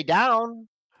all the way down.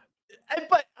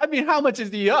 But I mean, how much is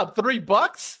he up?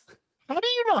 $3? How do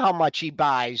you know how much he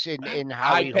buys and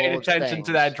how I he paid holds attention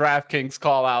to that things? DraftKings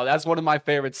call out. That's one of my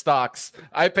favorite stocks.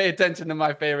 I pay attention to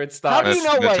my favorite How do stocks. you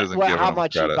know Mitch isn't giving how him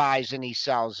much he credit. buys and he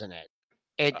sells in it?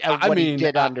 I What he mean,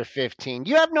 did under 15.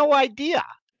 You have no idea.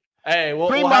 hey, we'll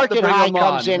have to Pre-market bring high him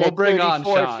comes on. in We'll at bring on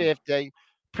Sean. 34.50.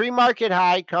 Pre-market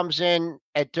high comes in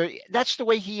at 30. That's the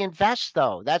way he invests,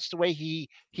 though. That's the way he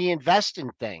invests in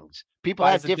things. People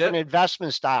have Buys a different dip.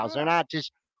 investment styles. They're not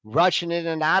just rushing in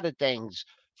and out of things.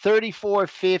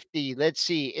 34.50. Let's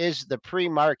see, is the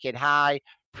pre-market high.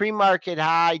 Pre-market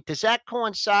high. Does that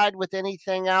coincide with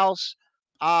anything else?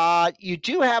 You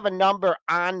do have a number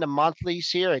on the monthlies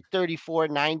here at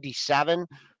 34.97.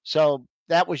 So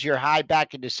that was your high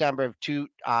back in December of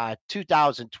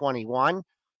 2021.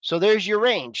 So there's your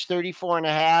range,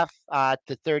 34.5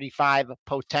 to 35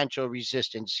 potential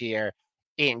resistance here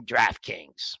in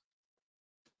DraftKings.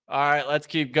 All right, let's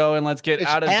keep going. Let's get Is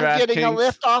out of Penn getting a DraftKings.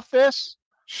 lift off this?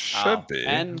 Should be.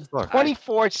 And Look,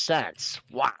 24 cents.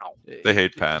 Wow. they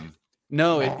hate Penn.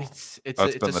 No, it's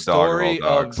That's a been the dog of all story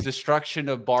of dogs. destruction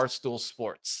of Barstool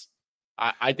Sports.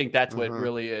 I think that's what Mhm.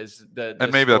 really is the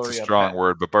And maybe that's a story of strong Penn.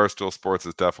 word, but Barstool Sports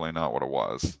is definitely not what it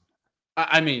was.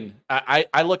 I mean,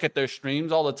 I look at their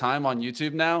streams all the time on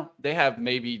YouTube now. They have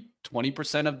maybe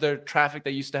 20% of their traffic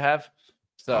they used to have.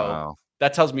 So Wow.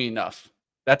 that tells me enough.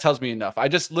 That tells me enough. I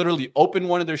just literally opened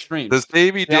one of their streams. Does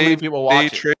Davey See how many Dave people Day watch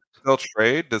it. Trade still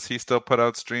trade? Does he still put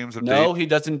out streams of No, day? he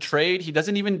doesn't trade. He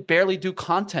doesn't even barely do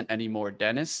content anymore,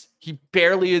 Dennis. He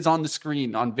barely is on the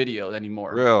screen on video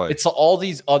anymore. Really? It's all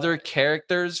these other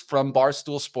characters from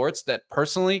Barstool Sports that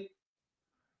personally,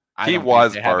 I He don't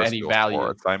was think they have any Barstool value.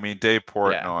 Sports. I mean, Dave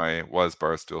Portnoy was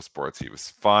Barstool Sports. He was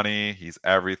funny. He's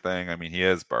everything. I mean, he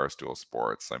is Barstool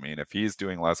Sports. I mean, if he's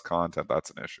doing less content,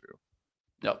 that's an issue.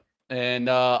 Yep. And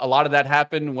a lot of that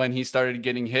happened when he started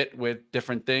getting hit with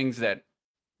different things that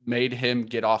made him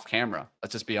get off camera.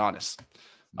 Let's just be honest.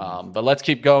 But let's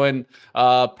keep going.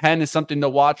 Penn is something to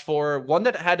watch for. One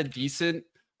that had a decent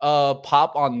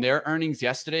pop on their earnings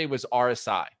yesterday was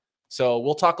RSI. So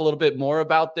we'll talk a little bit more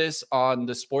about this on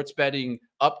the sports betting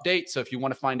update. So if you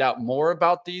want to find out more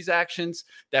about these actions,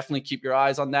 definitely keep your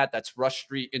eyes on that. That's Rush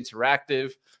Street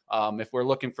Interactive. If we're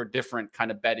looking for different kind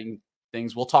of betting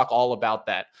things, we'll talk all about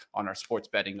that on our sports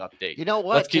betting update. You know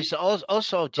what? Let's keep. Just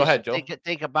also Go ahead, just Joe.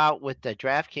 think about with the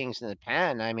DraftKings and the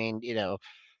Penn. I mean,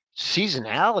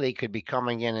 seasonality could be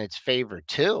coming in its favor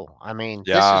too. I mean,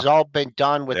 this Yeah. has all been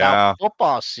done without Yeah.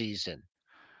 football season.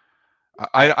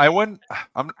 I wouldn't.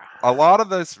 A lot of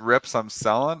this rips I'm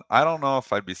selling. I don't know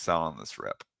if I'd be selling this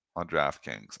rip on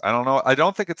DraftKings. I don't know. I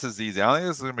don't think it's as easy. I don't think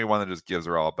this is gonna be one that just gives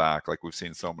her all back like we've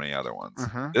seen so many other ones.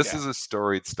 This is a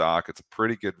storied stock. It's a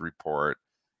pretty good report.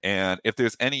 And if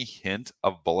there's any hint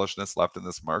of bullishness left in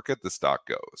this market, the stock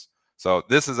goes. So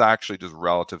this is actually just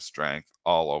relative strength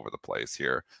all over the place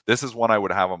here. This is one I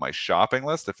would have on my shopping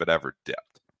list if it ever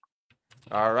dipped.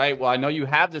 All right. Well, I know you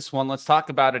have this one. Let's talk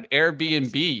about it.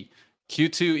 Airbnb.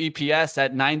 Q2 EPS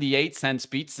at 98 cents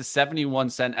beats the 71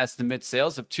 cent estimate.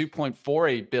 Sales of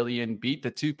 2.48 billion beat the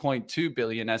 2.2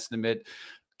 billion estimate.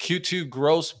 Q2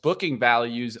 gross booking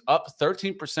values up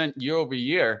 13% year over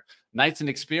year. Nights and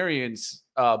experience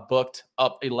booked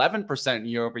up 11%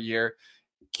 year over year.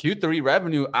 Q3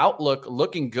 revenue outlook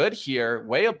looking good here,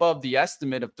 way above the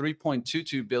estimate of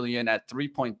 3.22 billion at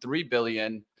 3.3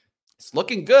 billion. It's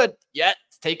looking good, yet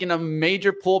it's taking a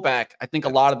major pullback. I think a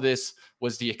lot of this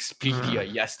was the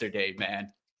Expedia yesterday,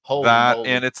 man. Holy moly.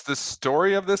 And it's the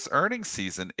story of this earnings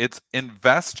season. It's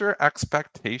investor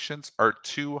expectations are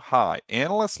too high.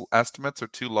 Analyst estimates are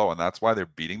too low, and that's why they're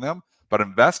beating them. But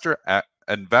investor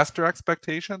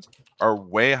expectations are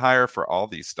way higher for all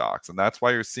these stocks, and that's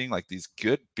why you're seeing like these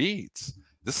good beats.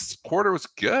 This quarter was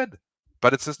good,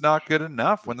 but it's just not good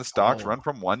enough when the stocks run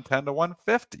from 110 to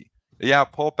 150. Yeah,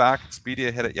 pull back.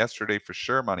 Expedia hit it yesterday for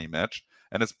sure, Money Mitch,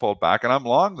 and it's pulled back, and I'm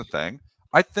long the thing.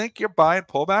 I think you're buying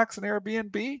pullbacks in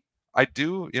Airbnb. I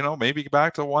do, maybe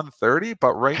back to 130,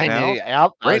 but right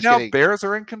now bears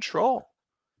are in control.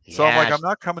 So I'm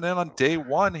not coming in on day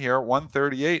one here at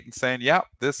 138 and saying, yeah,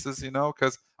 this is,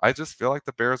 because I just feel like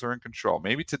the Bears are in control.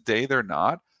 Maybe today they're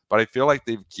not, but I feel like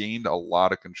they've gained a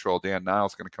lot of control. Dan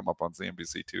Niles going to come up on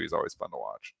CNBC too. He's always fun to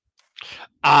watch.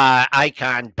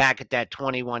 Icon back at that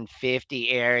 2150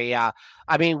 area.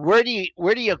 I mean, where do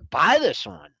you buy this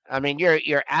one? I mean,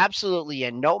 you're absolutely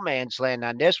in no man's land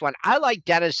on this one. I like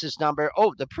Dennis's number.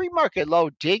 Oh, the pre-market low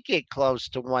did get close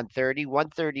to 130,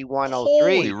 131.03,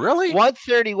 Holy, really?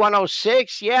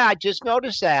 131.06. Yeah, I just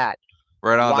noticed that.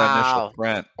 Right on the initial Wow.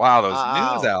 print. Wow, those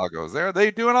news Oh. algos. There,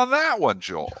 they doing on that one,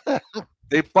 Joel?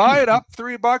 They buy it up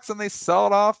 $3 and they sell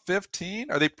it off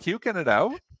 15. Are they puking it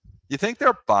out? You think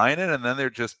they're buying it and then they're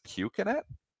just puking it?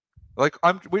 Like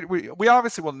we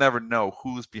obviously will never know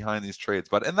who's behind these trades,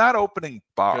 but in that opening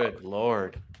bar, Good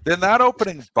Lord. in that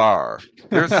opening bar,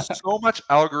 there's so much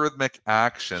algorithmic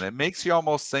action. It makes you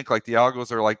almost think like the algos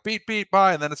are like beat,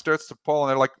 buy, and then it starts to pull, and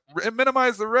they're like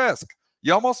minimize the risk.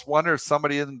 You almost wonder if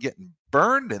somebody isn't getting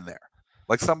burned in there,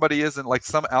 like somebody isn't, like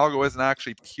some algo isn't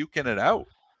actually puking it out.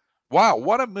 Wow,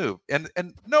 what a move. And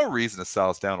no reason to sell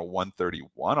us down to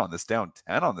 131 on this, down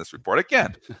 10 on this report.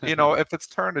 Again, if it's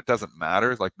turned, it doesn't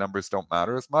matter. Like numbers don't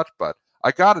matter as much. But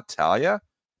I got to tell you,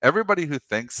 everybody who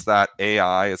thinks that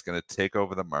AI is going to take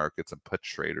over the markets and put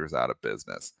traders out of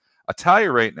business, I tell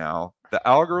you right now, the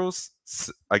algos,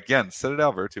 again,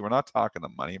 Citadel Virtu, we're not talking the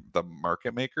money, the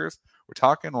market makers. We're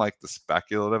talking like the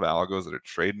speculative algos that are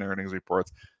trading earnings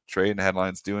reports, trading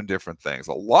headlines, doing different things.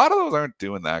 A lot of those aren't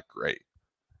doing that great.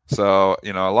 So,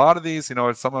 a lot of these,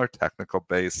 some are technical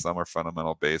based, some are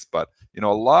fundamental based, but, a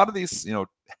lot of these,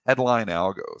 headline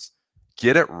algos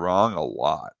get it wrong a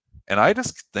lot. And I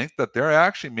just think that there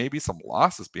actually may be some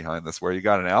losses behind this, where you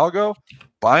got an algo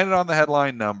buying it on the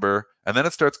headline number, and then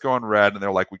it starts going red, and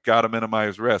they're like, we got to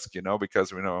minimize risk,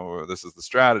 because we know this is the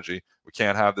strategy. We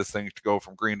can't have this thing to go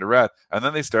from green to red. And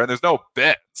then they start, and there's no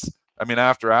bids. I mean,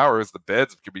 after hours, the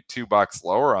bids could be $2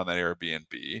 lower on that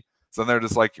Airbnb. So they're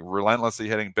just like relentlessly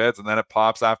hitting bids, and then it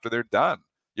pops after they're done.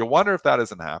 You wonder if that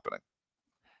isn't happening.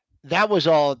 That was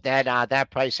all that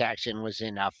price action was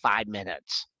in 5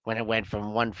 minutes when it went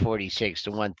from 146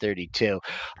 to 132,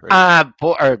 or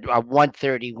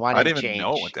 131. I didn't even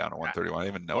know it went down to 131. I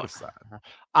didn't even notice that.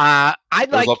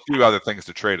 There's a few other things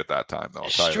to trade at that time, though. I'll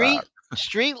tell you that.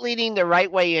 Street leading the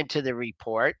right way into the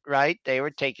report, right? They were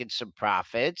taking some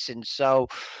profits. And so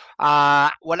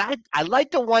what I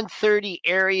like the 130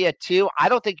 area too. I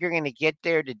don't think you're going to get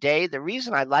there today. The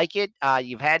reason I like it,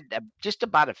 you've had just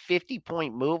about a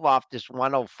 50-point move off this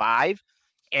 105.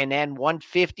 And then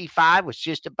 155 was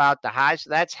just about the high. So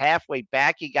that's halfway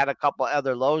back. You got a couple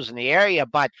other lows in the area.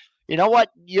 But you know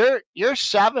what? You're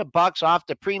 $7 off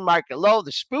the pre-market low.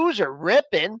 The SPOOs are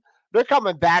ripping. They're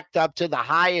coming back up to the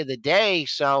high of the day.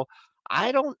 So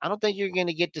I don't think you're going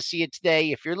to get to see it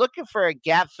today. If you're looking for a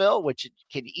gap fill, which it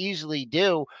can easily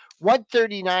do,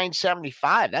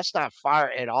 139.75. That's not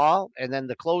far at all. And then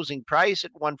the closing price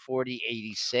at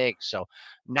 140.86. So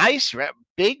nice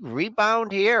big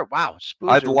rebound here. Wow.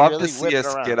 I'd love to see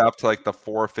us get up to like the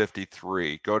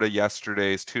 453. Go to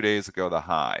 2 days ago, the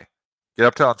high. Get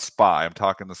up to on SPY. I'm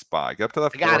talking the SPY. Get up to the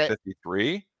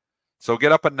 453. So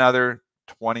get up another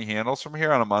 20 handles from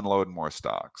here, and I'm unloading more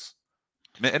stocks.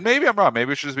 And maybe I'm wrong. Maybe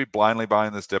we should just be blindly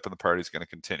buying this dip and the party's going to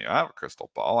continue. I have a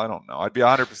crystal ball. I don't know. I'd be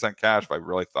 100% cash if I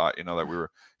really thought, that we were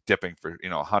dipping for,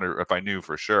 100, if I knew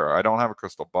for sure. I don't have a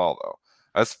crystal ball, though.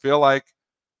 I just feel like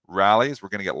rallies, we're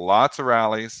going to get lots of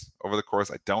rallies over the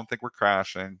course. I don't think we're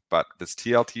crashing, but this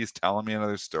TLT is telling me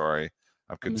another story.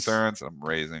 I have concerns, and I'm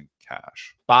raising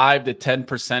cash. 5 to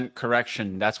 10%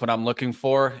 correction. That's what I'm looking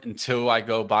for until I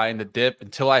go buying the dip.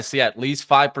 Until I see at least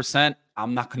 5%,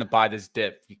 I'm not going to buy this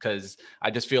dip, because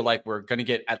I just feel like we're going to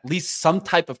get at least some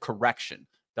type of correction.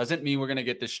 Doesn't mean we're going to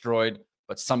get destroyed,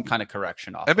 but some kind of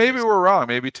correction off. And maybe we're wrong.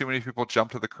 Maybe too many people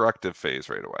jump to the corrective phase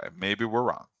right away. Maybe we're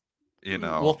wrong.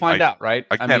 We'll find out, right?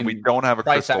 Again, we don't have a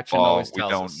crystal ball. We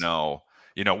don't know.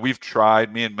 We've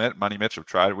tried. Me and Money Mitch have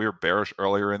tried. We were bearish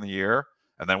earlier in the year,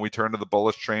 and then we turned to the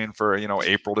bullish train for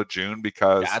April to June,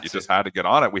 because you just had to get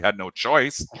on it. We had no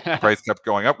choice. Price kept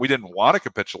going up. We didn't want to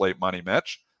capitulate, Money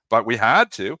Mitch, but we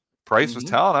had to. Price was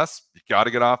telling us you got to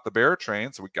get off the bear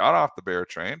train, so we got off the bear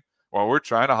train. Well, we're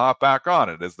trying to hop back on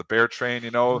it. Is the bear train,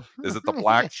 is it the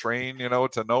black train,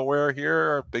 to nowhere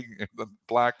here, big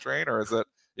black train, or is it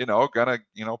gonna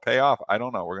pay off? I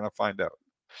don't know. We're gonna find out.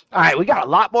 All right, we got a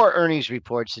lot more earnings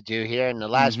reports to do here in the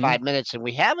last 5 minutes, and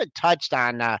we haven't touched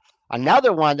on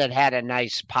another one that had a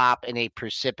nice pop and a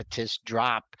precipitous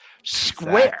drop.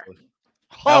 Square. Exactly.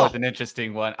 That was an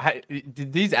interesting one.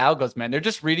 These algos, man, they're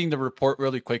just reading the report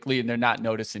really quickly, and they're not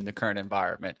noticing the current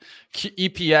environment.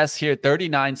 EPS here,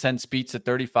 39 cents beats a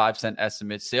 35-cent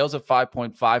estimate. Sales of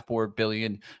 5.54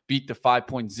 billion beat the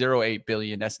 5.08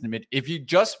 billion estimate. If you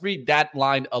just read that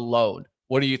line alone,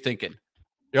 what are you thinking?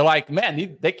 You're like,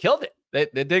 man, they killed it.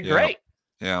 They did great.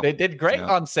 Yeah. They did great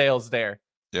on sales there.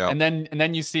 Yeah. And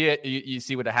then you see it, you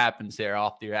see what happens there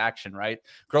off the action, right?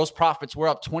 Gross profits were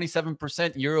up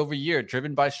 27% year over year,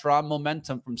 driven by strong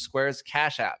momentum from Square's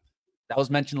Cash App. That was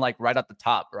mentioned like right at the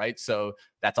top, right? So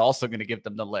that's also going to give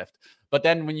them the lift. But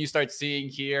then when you start seeing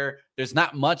here, there's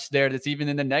not much there that's even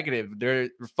in the negative. They're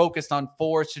focused on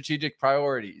 4 strategic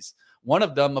priorities. One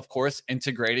of them, of course,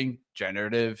 integrating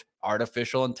generative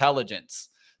artificial intelligence.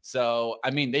 So,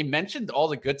 I mean, they mentioned all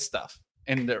the good stuff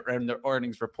in their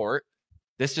earnings report.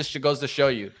 This just goes to show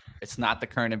you it's not the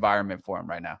current environment for them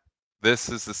right now. This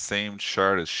is the same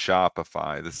chart as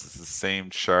Shopify. This is the same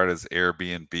chart as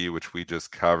Airbnb, which we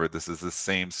just covered. This is the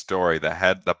same story.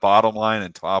 The bottom line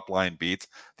and top line beats.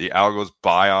 The algos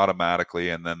buy automatically,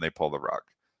 and then they pull the rug.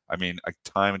 I mean,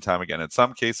 time and time again. In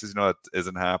some cases, it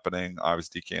isn't happening.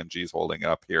 Obviously, DKNG is holding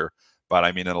up here. But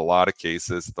I mean, in a lot of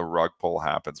cases, the rug pull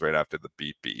happens right after the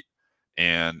beat.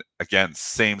 And again,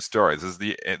 same story. This is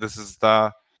the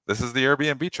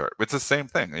Airbnb chart. It's the same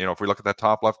thing. If we look at that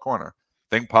top left corner,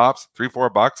 thing pops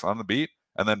 $3-4 on the beat,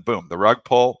 and then boom, the rug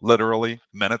pull literally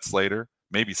minutes later,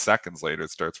 maybe seconds later,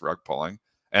 it starts rug pulling.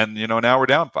 And now we're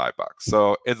down $5.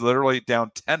 So it's literally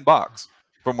down $10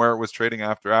 from where it was trading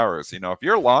after hours. If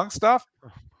you're long stuff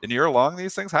and you're long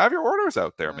these things, have your orders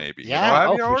out there, maybe.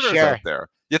 Have your orders out there.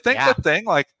 You think the thing,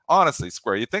 like, honestly,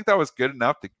 Square, you think that was good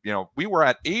enough to, we were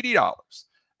at $80.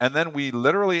 And then we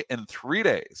literally in 3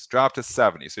 days dropped to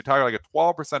 70. So you're talking like a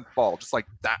 12% fall, just like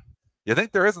that. You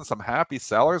think there isn't some happy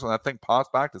sellers when that thing pops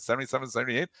back to 77,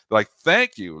 78? They're like,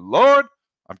 thank you, Lord.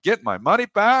 I'm getting my money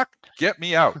back. Get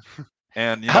me out.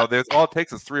 And, there's all it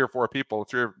takes is 3 or 4 people,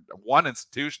 one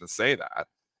institution to say that.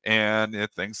 And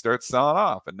things start selling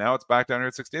off. And now it's back down here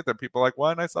at 68. Then people are like,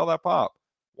 why didn't I sell that pop?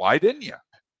 Why didn't you?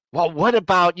 Well, what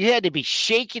about you had to be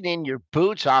shaking in your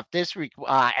boots off this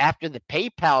after the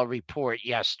PayPal report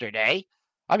yesterday?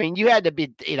 I mean, you had to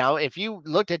be, if you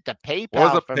looked at the PayPal.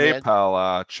 What does the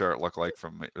PayPal chart look like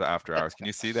from after hours? Can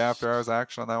you see the after hours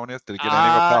action on that one? Did it get any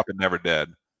of a pop? It never did.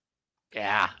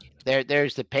 Yeah,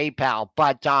 there's the PayPal.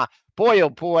 But boy, oh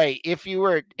boy, if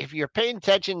you're paying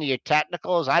attention to your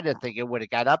technicals, I didn't think it would have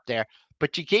got up there.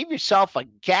 But you gave yourself a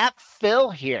gap fill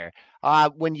here.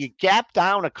 When you gapped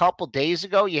down a couple days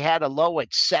ago, you had a low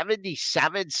at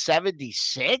 77,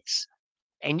 76,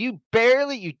 and you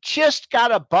just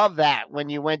got above that when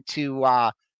you went to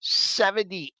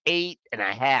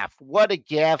 78.5. What a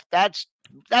gift. That's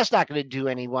not going to do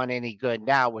anyone any good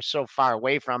now. We're so far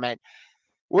away from it.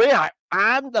 We are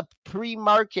on the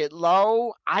pre-market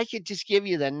low. I could just give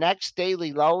you the next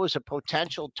daily low as a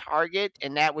potential target,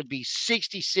 and that would be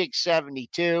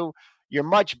 66.72. Your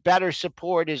much better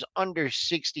support is under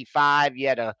 65. You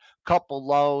had a couple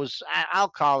lows. I'll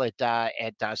call it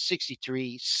at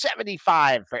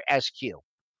 63.75 for SQ. Do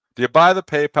you buy the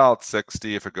PayPal at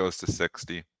 60 if it goes to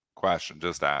 60? Question,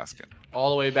 just asking.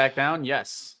 All the way back down?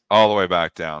 Yes. All the way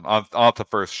back down on the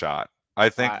first shot. I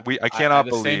think I cannot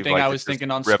believe same thing I was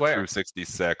thinking on Square through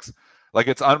 66. Like,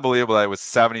 it's unbelievable that it was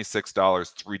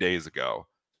 $76 3 days ago,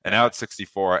 and now it's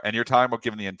 64. And you're talking about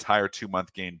giving the entire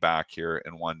 2-month gain back here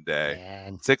in one day.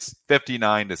 Man.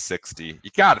 659 to 60.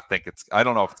 You got to think I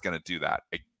don't know if it's going to do that,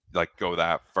 like go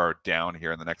that far down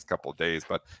here in the next couple of days.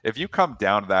 But if you come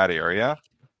down to that area,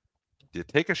 do you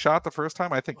take a shot the first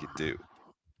time? I think you do.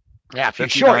 Yeah, if you're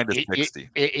short,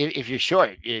 if you're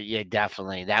short, you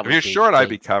definitely that. If you're short, I'd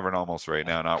be covering almost right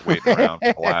now, not waiting around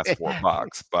for the last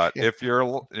 $4. But if you're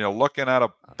looking at a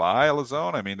buy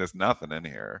zone, I mean, there's nothing in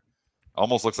here.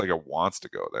 Almost looks like it wants to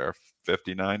go there.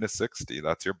 59 to 60.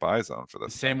 That's your buy zone for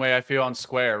this. Same way I feel on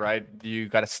Square, right? You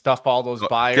got to stuff all those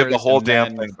buyers. Give the whole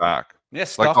damn thing back. Yeah,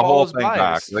 stuff like the all whole those thing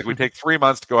buyers. back. Like, we take 3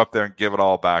 months to go up there and give it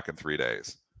all back in 3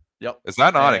 days. Yep. Is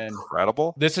that not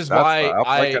incredible? This is why up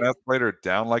like an escalator,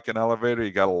 down like an elevator. You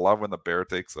gotta love when the bear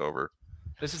takes over.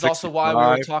 This is 65. Also why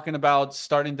we were talking about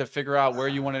starting to figure out where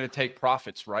you wanted to take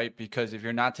profits, right? Because if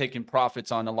you're not taking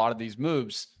profits on a lot of these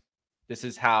moves, this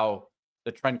is how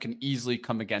the trend can easily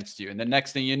come against you. And the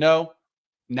next thing you know,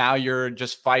 now you're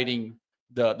just fighting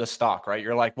the stock, right?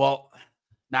 You're like, well,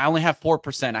 now I only have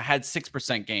 4%. I had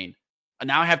 6% gain. And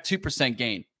now I have 2%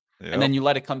 gain. Yep. And then you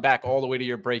let it come back all the way to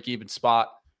your break-even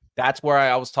spot. That's where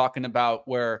I was talking about,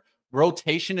 where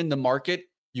rotation in the market,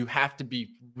 you have to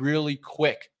be really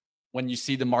quick when you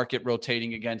see the market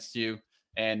rotating against you.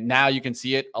 And now you can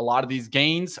see it. A lot of these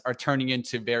gains are turning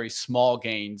into very small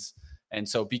gains. And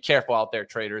so be careful out there,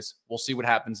 traders. We'll see what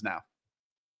happens now.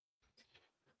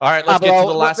 All right, let's get to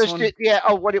the last one.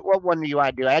 What one do you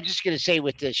want to do? I'm just going to say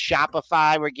with this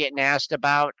Shopify we're getting asked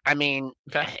about. I mean,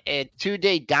 a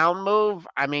 2-day down move.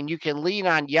 I mean, you can lean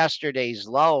on yesterday's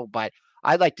low, but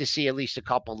I'd like to see at least a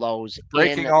couple lows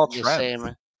breaking in all the trends.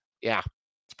 same. Yeah.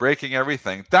 breaking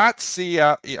everything. That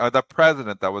the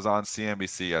president that was on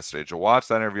CNBC yesterday, to watch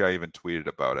that interview, I even tweeted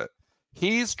about it.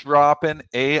 He's dropping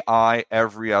AI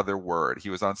every other word. He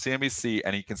was on CNBC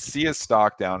and he can see his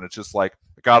stock down. It's just like,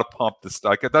 I got to pump the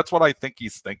stock. That's what I think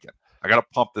he's thinking. I got to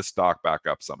pump this stock back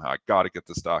up somehow. I got to get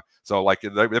the stock. So like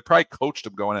they probably coached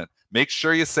him going in. Make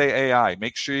sure you say AI.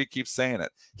 Make sure you keep saying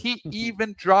it. He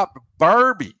even dropped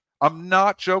Barbie. I'm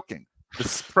not joking.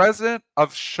 The president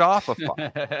of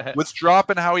Shopify was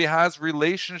dropping how he has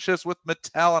relationships with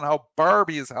Mattel and how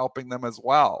Barbie is helping them as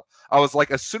well. I was like,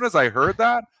 as soon as I heard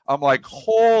that, I'm like,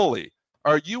 holy,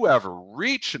 are you ever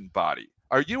reaching, buddy?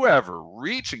 Are you ever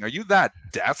reaching? Are you that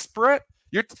desperate?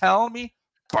 You're telling me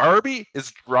Barbie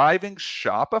is driving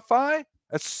Shopify?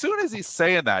 As soon as he's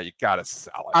saying that, you got to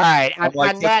sell it. All right. I'm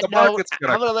like, on that note,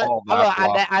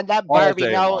 on that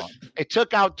Barbie note, it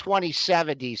took out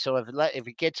 2070. So if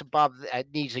it gets above, it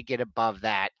needs to get above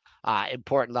that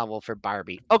important level for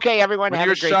Barbie. Okay, everyone, when have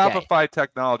your a great Shopify day.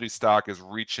 technology stock is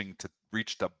reaching to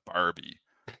reach to Barbie,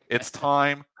 it's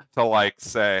time to like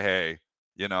say, hey,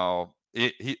 you know,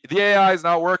 the AI is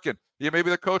not working. Yeah, maybe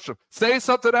the coach will say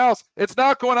something else. It's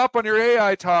not going up on your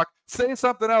AI talk. Say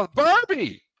something else.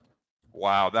 Barbie.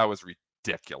 Wow, that was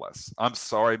ridiculous. I'm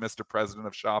sorry, Mr. President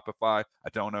of Shopify. I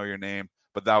don't know your name,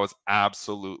 but that was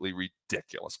absolutely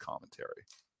ridiculous commentary.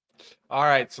 All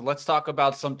right, so let's talk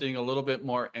about something a little bit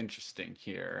more interesting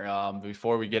here.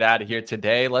 Before we get out of here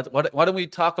today, why don't we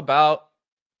talk about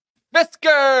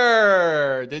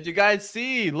Fisker? Did you guys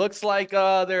see? Looks like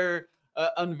they're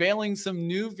unveiling some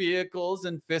new vehicles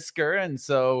in Fisker, and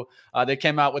so they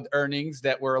came out with earnings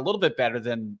that were a little bit better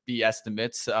than the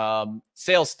estimates.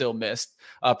 Sales still missed.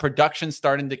 Production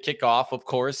starting to kick off, of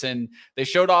course, and they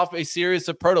showed off a series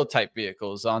of prototype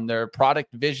vehicles on their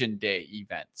Product Vision Day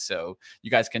event. So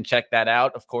you guys can check that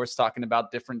out. Of course, talking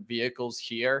about different vehicles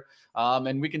here,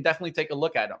 and we can definitely take a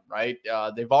look at them. Right?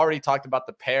 They've already talked about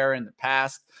the Pear in the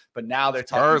past, but now they're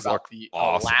talking about the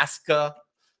awesome Alaska.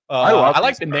 I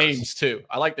like the names too.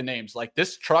 I like the names. Like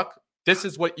this truck, this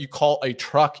is what you call a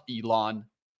truck, Elon,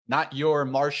 not your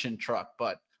Martian truck,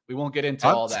 but we won't get into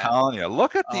all that. I'm telling you,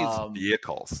 look at these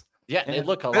vehicles. Yeah, they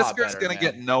look a lot better. Fisker's going to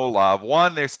get no love.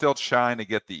 One, they're still trying to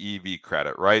get the EV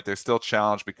credit, right? They're still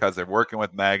challenged because they're working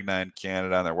with Magna in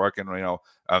Canada and they're working,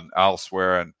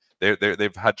 elsewhere, and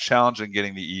they've had challenge in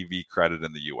getting the EV credit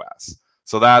in the US.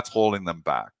 So that's holding them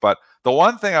back. But the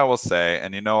one thing I will say,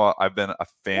 and I've been a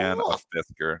fan of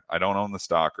Fisker. I don't own the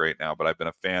stock right now, but I've been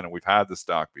a fan, and we've had the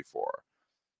stock before.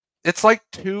 It's like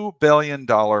 $2 billion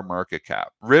market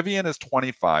cap. Rivian is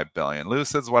 $25 billion.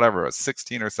 Lucid's whatever,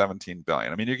 16 or 17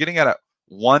 billion. I mean, you're getting at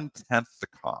 1/10 the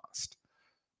cost.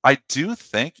 I do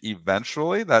think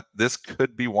eventually that this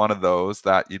could be one of those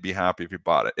that you'd be happy if you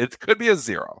bought it. It could be a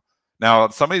zero. Now,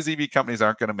 some of these EV companies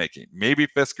aren't going to make it. Maybe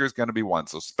Fisker is going to be one.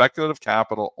 So speculative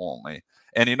capital only.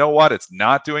 And you know what? It's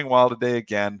not doing well today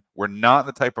again. We're not in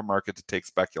the type of market to take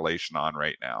speculation on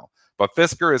right now. But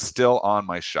Fisker is still on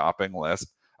my shopping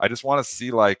list. I just want to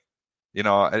see the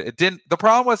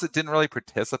problem was it didn't really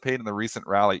participate in the recent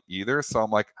rally either. So I'm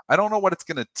like, I don't know what it's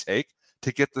going to take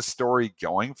to get the story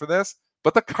going for this.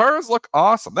 But the cars look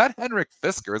awesome. That Henrik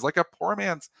Fisker is like a poor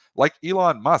man's, like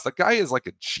Elon Musk. That guy is like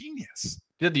a genius.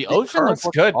 Dude, the Ocean looks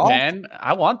good, man.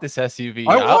 I want this SUV.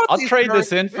 I'll trade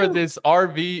this in for this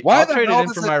RV. I'll trade it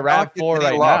in for my RAV4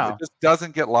 right now. It just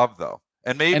doesn't get love, though.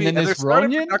 And maybe and this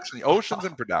Ronin? The Ocean's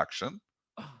in production.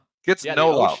 Gets no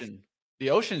love.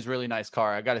 The Ocean's really nice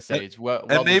car. I got to say. It's well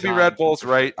and maybe designed. Red Bull's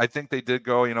right. I think they did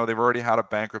go, they've already had a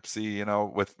bankruptcy,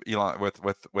 with Elon,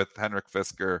 with Henrik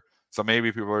Fisker. So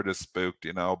maybe people are just spooked,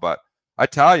 But I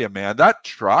tell you, man, that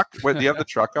truck, do you have the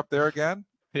truck up there again?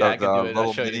 Yeah, I can do it.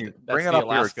 I'll show you. Bring it up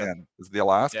Alaska. Here again. Is the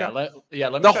Alaska? Let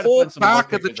me the whole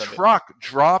back of the truck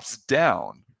drops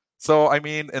down. So, I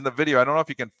mean, in the video, I don't know if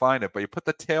you can find it, but you put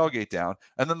the tailgate down,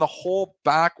 and then the whole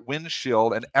back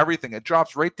windshield and everything, it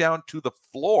drops right down to the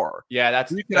floor. Yeah,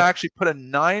 you can actually put a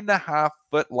 9.5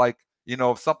 foot,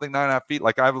 something 9.5 feet.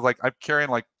 Like I'm carrying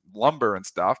like lumber and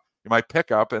stuff. You might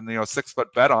pick up and 6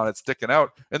 foot bed on it sticking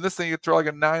out, and this thing you throw like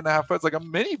a 9.5 foot. It's like a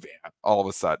minivan all of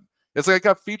a sudden. It's like it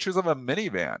got features of a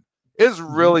minivan. It's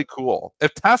really cool.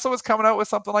 If Tesla was coming out with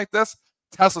something like this,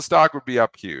 Tesla stock would be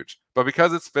up huge. But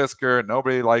because it's Fisker,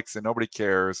 nobody likes it, nobody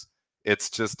cares. It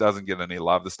just doesn't get any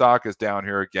love. The stock is down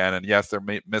here again, and yes, they're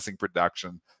missing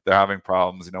production. They're having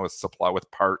problems, with supply,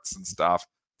 with parts and stuff.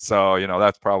 So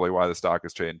that's probably why the stock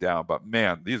is trading down. But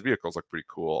man, these vehicles look pretty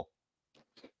cool.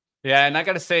 Yeah, and I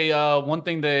got to say, one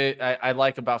thing that I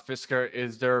like about Fisker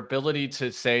is their ability to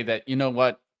say that,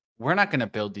 we're not going to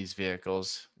build these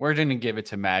vehicles. We're going to give it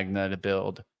to Magna to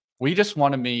build. We just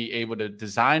want to be able to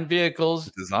design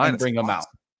vehicles and bring them out.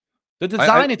 The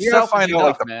design itself is enough,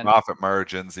 like the man. profit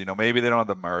margins. Maybe they don't have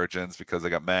the margins because they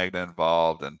got Magna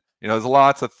involved, and there's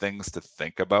lots of things to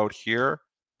think about here.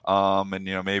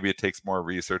 And maybe it takes more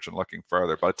research and looking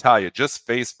further. But I tell you, just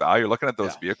face value, looking at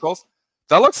those vehicles,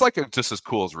 that looks like it's just as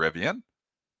cool as Rivian.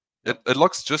 It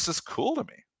looks just as cool to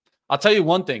me. I'll tell you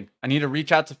one thing. I need to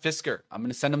reach out to Fisker. I'm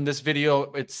going to send him this video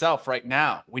itself right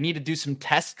now. We need to do some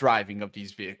test driving of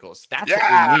these vehicles. That's what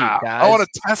we need, guys. I want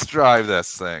to test drive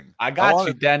this thing. I got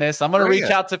you, Dennis. I'm going to reach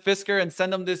out to Fisker and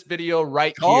send him this video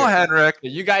right here. Call Henrik. So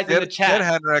you guys in the chat. Get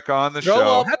Henrik on the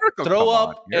show. Henrik will throw come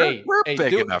up. On here. We're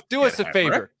big enough. Do us a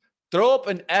favor. Throw up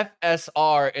an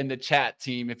FSR in the chat,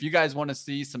 team. If you guys want to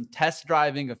see some test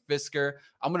driving of Fisker,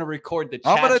 I'm going to record the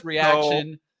chat's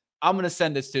reaction. I'm going to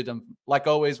send this to them. Like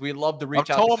always, we love to reach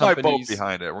out to companies. My boat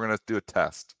behind it. We're going to do a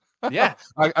test. Yeah.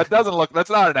 It doesn't look, that's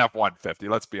not an F-150.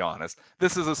 Let's be honest.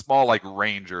 This is a small, like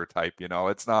Ranger type,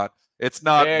 It's not.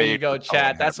 There you go,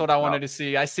 chat. That's what I wanted to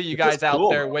see. I see you guys out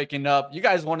there waking up. You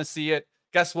guys want to see it.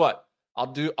 Guess what? I'll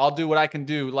do what I can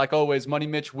do. Like always, Money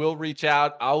Mitch will reach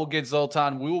out. I will get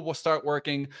Zoltan. We will start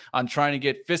working on trying to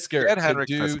get Fisker to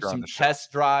do some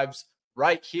test drives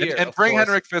right here. And bring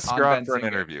Henrik Fisker on for an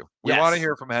interview. We want to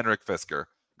hear from Henrik Fisker.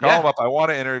 Call him up. I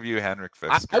want to interview Henrik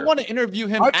Fisker. I want to interview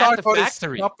him at the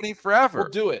factory. His company forever. We'll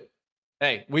do it.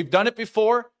 Hey, we've done it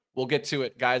before. We'll get to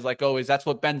it, guys. Like always, that's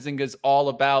what Benzinga is all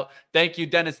about. Thank you,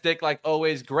 Dennis Dick. Like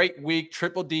always, great week.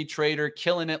 Triple D Trader,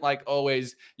 killing it like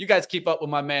always. You guys keep up with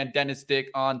my man Dennis Dick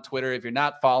on Twitter. If you're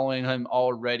not following him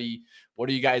already, what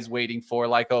are you guys waiting for?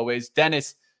 Like always,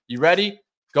 Dennis, you ready?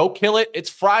 Go kill it. It's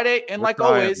Friday, and like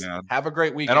always, have a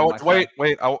great weekend. And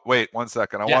wait 1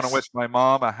 second. I want to wish my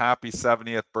mom a happy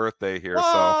 70th birthday here.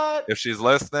 So if she's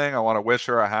listening, I want to wish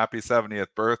her a happy 70th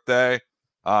birthday.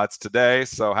 It's today,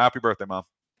 so happy birthday, Mom.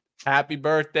 Happy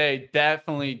birthday.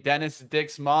 Definitely. Dennis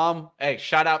Dick's mom. Hey,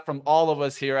 shout out from all of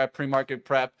us here at Pre-Market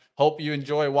Prep. Hope you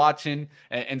enjoy watching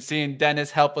and seeing Dennis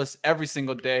help us every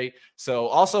single day. So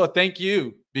also a thank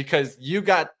you because you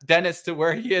got Dennis to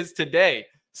where he is today.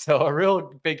 So a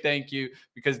real big thank you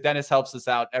because Dennis helps us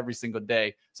out every single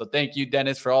day. So thank you,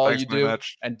 Dennis, for all you do.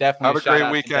 And definitely have a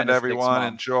great weekend,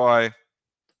 everyone.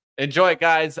 Enjoy,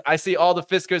 guys. I see all the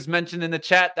Fiskers mentioned in the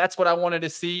chat. That's what I wanted to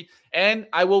see. And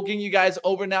I will get you guys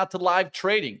over now to live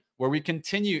trading where we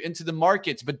continue into the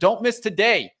markets. But don't miss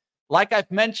today. Like I've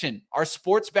mentioned, our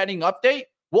sports betting update,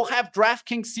 we'll have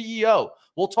DraftKings CEO.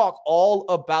 We'll talk all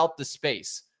about the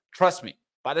space. Trust me,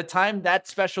 by the time that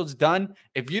special's done,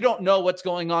 if you don't know what's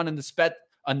going on in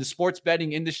the sports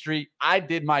betting industry, I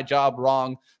did my job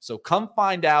wrong. So come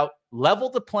find out. Level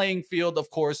the playing field, of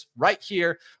course, right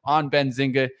here on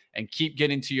Benzinga and keep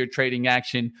getting to your trading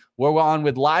action. We're on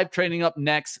with live trading up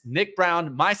next. Nick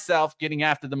Brown, myself, getting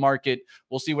after the market.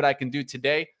 We'll see what I can do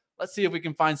today. Let's see if we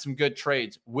can find some good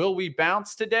trades. Will we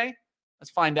bounce today? Let's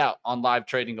find out on live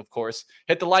trading, of course.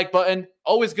 Hit the like button.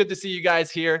 Always good to see you guys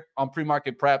here on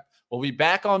Pre-Market Prep. We'll be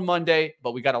back on Monday,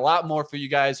 but we got a lot more for you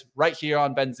guys right here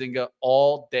on Benzinga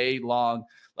all day long.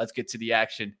 Let's get to the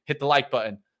action. Hit the like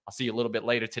button. I'll see you a little bit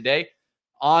later today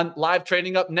on live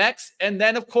trading up next. And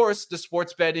then, of course, the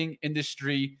sports betting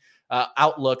industry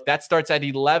outlook. That starts at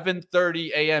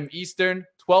 11:30 a.m. Eastern,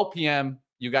 12 p.m.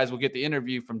 You guys will get the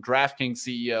interview from DraftKings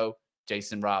CEO,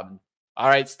 Jason Robin. All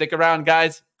right, stick around,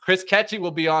 guys. Chris Ketchy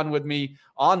will be on with me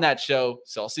on that show.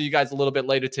 So I'll see you guys a little bit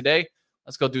later today.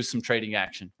 Let's go do some trading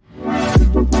action.